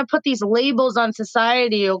 They want to put these labels on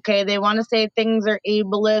society, okay? They want to say things are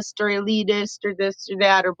ableist or elitist or this or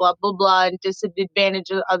that or blah, blah, blah, and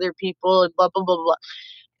disadvantage of other people and blah, blah, blah, blah.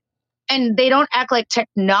 And they don't act like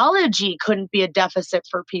technology couldn't be a deficit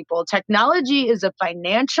for people. Technology is a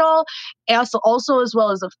financial, also as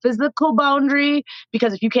well as a physical boundary,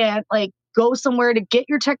 because if you can't go somewhere to get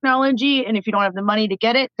your technology, and if you don't have the money to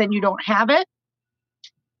get it, then you don't have it.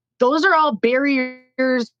 Those are all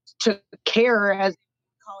barriers to care, as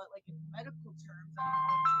call it like in medical terms.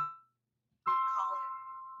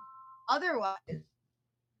 Call it otherwise.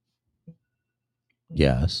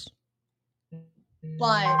 Yes. But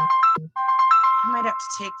I might have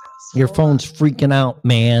to take this. Your phone's freaking out,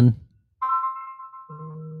 man.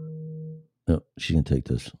 Oh, she can take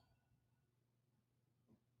this.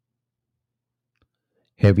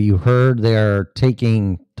 Have you heard they're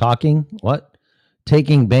taking banking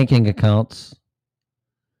accounts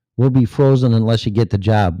will be frozen unless you get the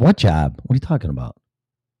job. What job? What are you talking about?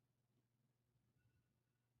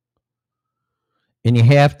 And you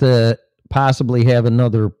have to possibly have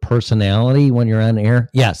another personality when you're on air.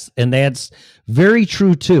 Yes. And that's very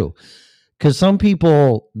true too. Because some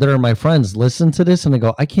people that are my friends listen to this and they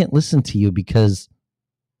go, I can't listen to you because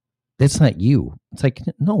that's not you. It's like,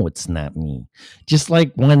 no, it's not me. Just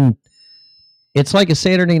like when it's like a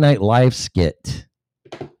Saturday Night Live skit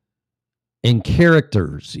in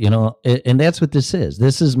characters, and that's what this is.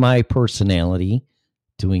 This is my personality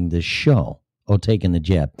doing this show. Oh, taking the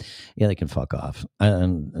jab. Yeah, they can fuck off.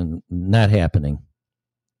 And not happening.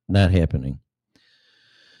 Not happening.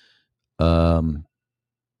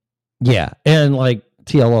 Yeah. And like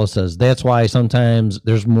TLO says, that's why sometimes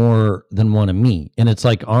there's more than one of me. And it's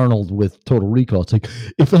like Arnold with Total Recall. It's like,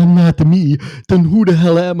 if I'm not the me, then who the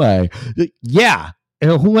hell am I? Yeah.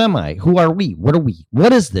 Who am I? Who are we? What are we?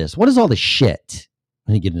 What is this? What is all this shit?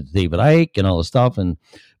 And you get into David Icke and all this stuff.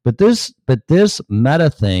 But this meta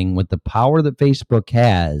thing with the power that Facebook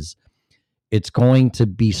has, it's going to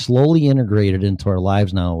be slowly integrated into our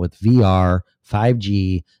lives now with VR,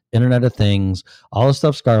 5G, Internet of Things, all the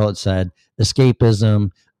stuff Scarlett said, escapism,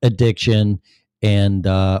 addiction, and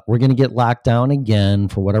we're going to get locked down again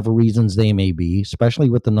for whatever reasons they may be, especially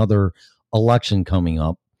with another election coming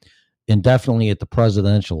up, and definitely at the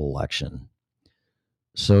presidential election.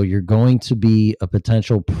 So you're going to be a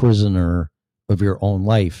potential prisoner of your own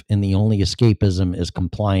life, and the only escapism is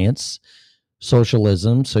compliance,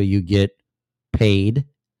 socialism, so you get paid,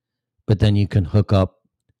 but then you can hook up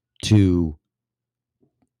to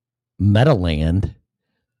Metaland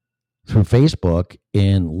through Facebook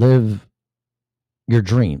and live your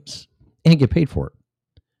dreams and get paid for it.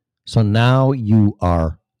 So now you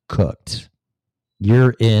are cooked.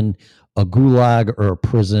 You're in a gulag or a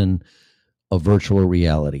prison a virtual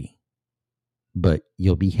reality, but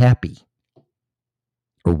you'll be happy.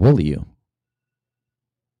 Or will you?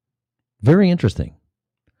 Very interesting.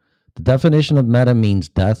 The definition of meta means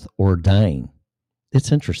death or dying.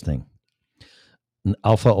 It's interesting.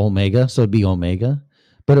 Alpha Omega, so it'd be Omega,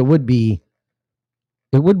 but it would be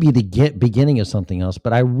the beginning of something else.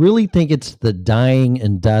 But I really think it's the dying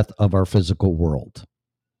and death of our physical world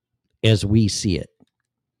as we see it.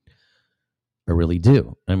 I really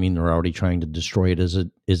do. I mean, they're already trying to destroy it as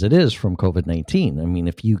it is from COVID-19. I mean,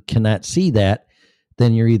 if you cannot see that,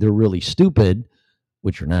 then you're either really stupid,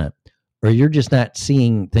 which you're not, or you're just not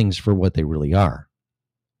seeing things for what they really are.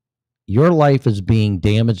 Your life is being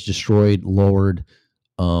damaged, destroyed, lowered.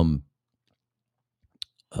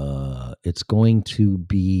 It's going to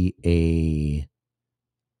be a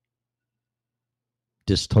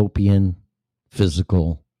dystopian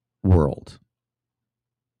physical world.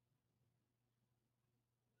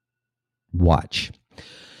 Watch.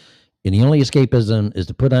 And the only escapism is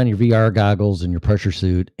to put on your VR goggles and your pressure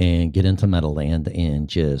suit and get into Meadowland and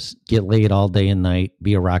just get laid all day and night,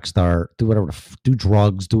 be a rock star, do whatever, do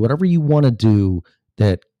drugs, do whatever you want to do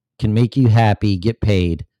that can make you happy, get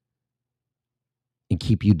paid, and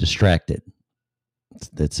keep you distracted.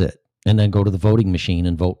 That's it. And then go to the voting machine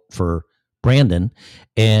and vote for Brandon,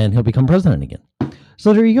 and he'll become president again.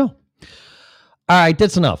 So there you go. All right,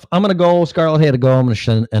 that's enough. I'm going to go. Scarlett had to go. I'm going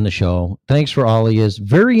to end the show. Thanks for all of you.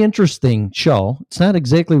 Very interesting show. It's not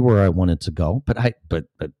exactly where I wanted to go, but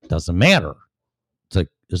it doesn't matter. It's like,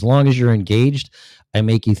 as long as you're engaged, I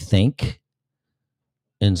make you think,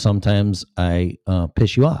 and sometimes I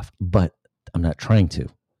piss you off, but I'm not trying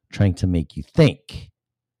to make you think.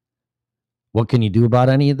 What can you do about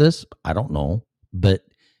any of this? I don't know, but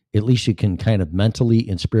at least you can kind of mentally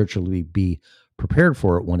and spiritually be prepared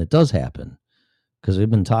for it when it does happen. Because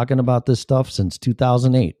we've been talking about this stuff since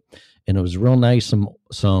 2008, and it was real nice.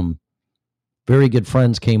 Some very good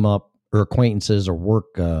friends came up, or acquaintances, or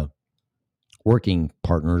working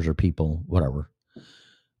partners, or people, whatever,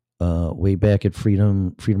 way back at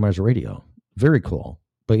Freedomizer Radio. Very cool.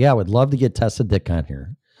 But yeah, I would love to get Tessa Dick on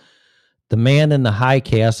here. The Man in the High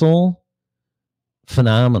Castle,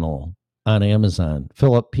 phenomenal, on Amazon.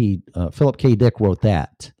 Philip K. Dick wrote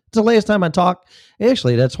that. It's the last time I talked.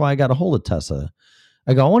 Actually, that's why I got a hold of Tessa.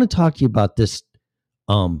 I want to talk to you about this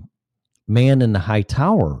Man in the High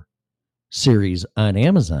Tower series on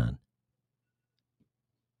Amazon.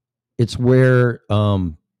 It's where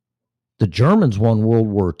the Germans won World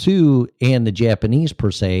War II and the Japanese, per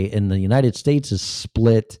se, and the United States is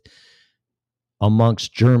split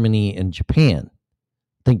amongst Germany and Japan.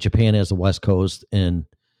 I think Japan has the West Coast, and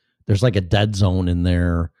there's like a dead zone in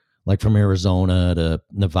there, like from Arizona to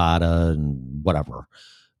Nevada and whatever.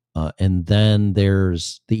 And then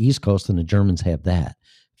there's the East Coast, and the Germans have that.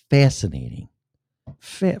 Fascinating.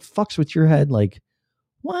 Fucks with your head like,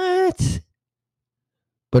 what?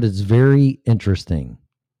 But it's very interesting.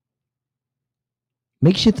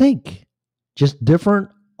 Makes you think. Just different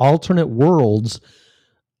alternate worlds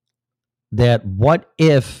that what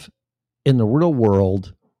if in the real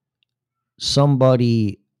world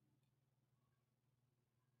somebody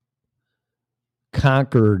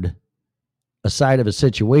conquered a side of a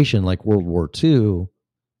situation like World War II,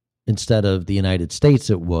 instead of the United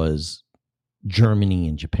States, it was Germany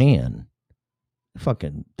and Japan.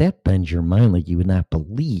 Fucking, that bends your mind like you would not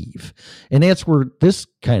believe. And that's where this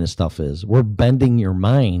kind of stuff is. We're bending your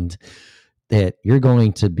mind that you're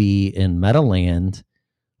going to be in Meadowland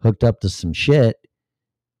hooked up to some shit,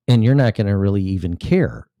 and you're not going to really even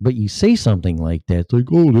care. But you say something like that, it's like,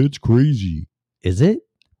 oh, that's crazy. Is it?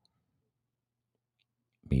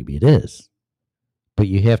 Maybe it is. But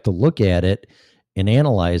you have to look at it and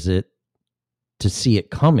analyze it to see it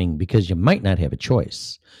coming, because you might not have a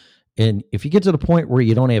choice. And if you get to the point where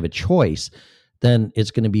you don't have a choice, then it's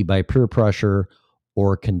going to be by peer pressure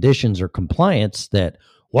or conditions or compliance that,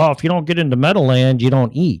 well, if you don't get into Meadowland, you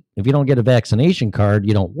don't eat. If you don't get a vaccination card,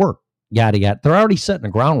 you don't work. Yada, yada. They're already setting the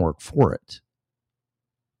groundwork for it.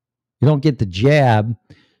 You don't get the jab,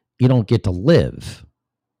 you don't get to live.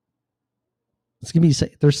 It's going to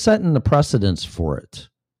be, they're setting the precedence for it.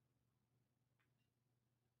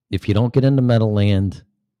 If you don't get into Meadowland,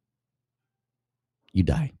 you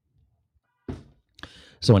die.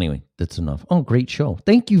 So anyway, that's enough. Oh, great show.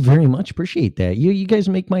 Thank you very much. Appreciate that. You guys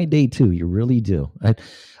make my day too. You really do. I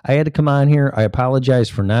had to come on here. I apologize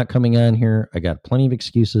for not coming on here. I got plenty of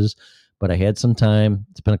excuses, but I had some time.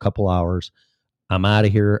 It's been a couple hours. I'm out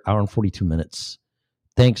of here. Hour and 42 minutes.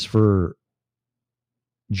 Thanks for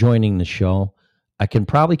joining the show. I can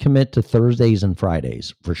probably commit to Thursdays and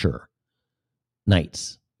Fridays for sure.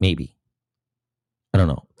 Nights, maybe. I don't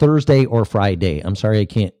know, Thursday or Friday. I'm sorry I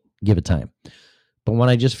can't give a time. But when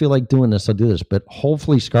I just feel like doing this, I'll do this. But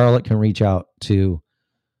hopefully Scarlett can reach out to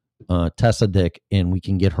Tessa Dick and we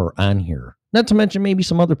can get her on here. Not to mention maybe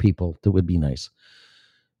some other people that would be nice.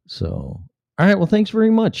 So, all right. Well, thanks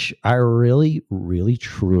very much. I really, really,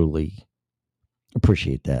 truly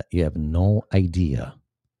appreciate that. You have no idea.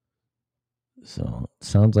 So,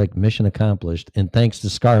 sounds like mission accomplished. And thanks to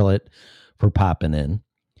Scarlett for popping in.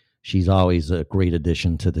 She's always a great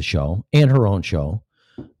addition to the show and her own show.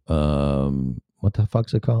 What the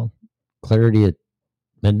fuck's it called? Clarity at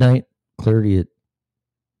Midnight? Clarity at...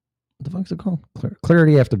 What the fuck's it called?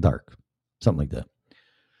 Clarity After Dark. Something like that.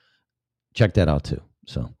 Check that out too.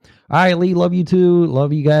 So, all right, Lee, love you too.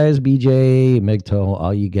 Love you guys. BJ, Migto,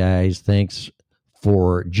 all you guys. Thanks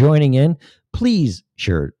for joining in. Please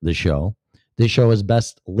share the show. This show is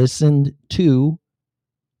best listened to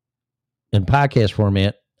in podcast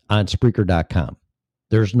format on Spreaker.com.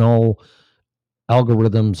 There's no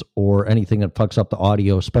algorithms or anything that fucks up the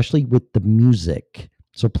audio, especially with the music.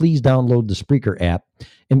 So please download the Spreaker app.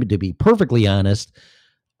 And to be perfectly honest,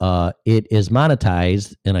 it is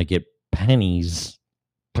monetized and I get pennies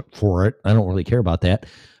for it. I don't really care about that,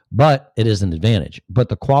 but it is an advantage. But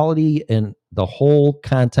the quality and the whole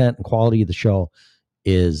content and quality of the show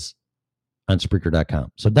is on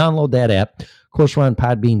Spreaker.com. So download that app. Of course, we're on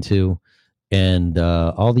Podbean too. And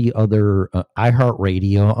all the other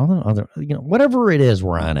iHeartRadio, all the other, whatever it is,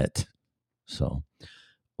 we're on it. So,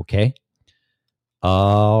 okay.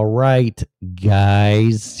 All right,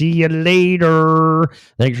 guys. See you later.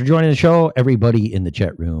 Thanks for joining the show. Everybody in the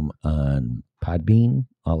chat room on Podbean,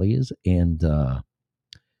 Ollie's, and all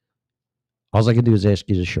I can do is ask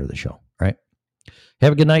you to share the show. All right.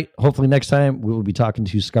 Have a good night. Hopefully next time we will be talking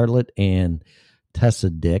to Scarlett and Tessa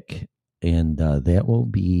Dick. And that will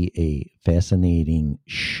be a fascinating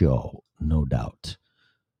show, no doubt.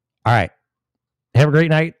 All right. Have a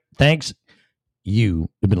great night. Thanks.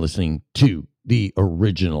 You have been listening to the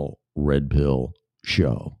original Red Pill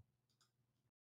Show.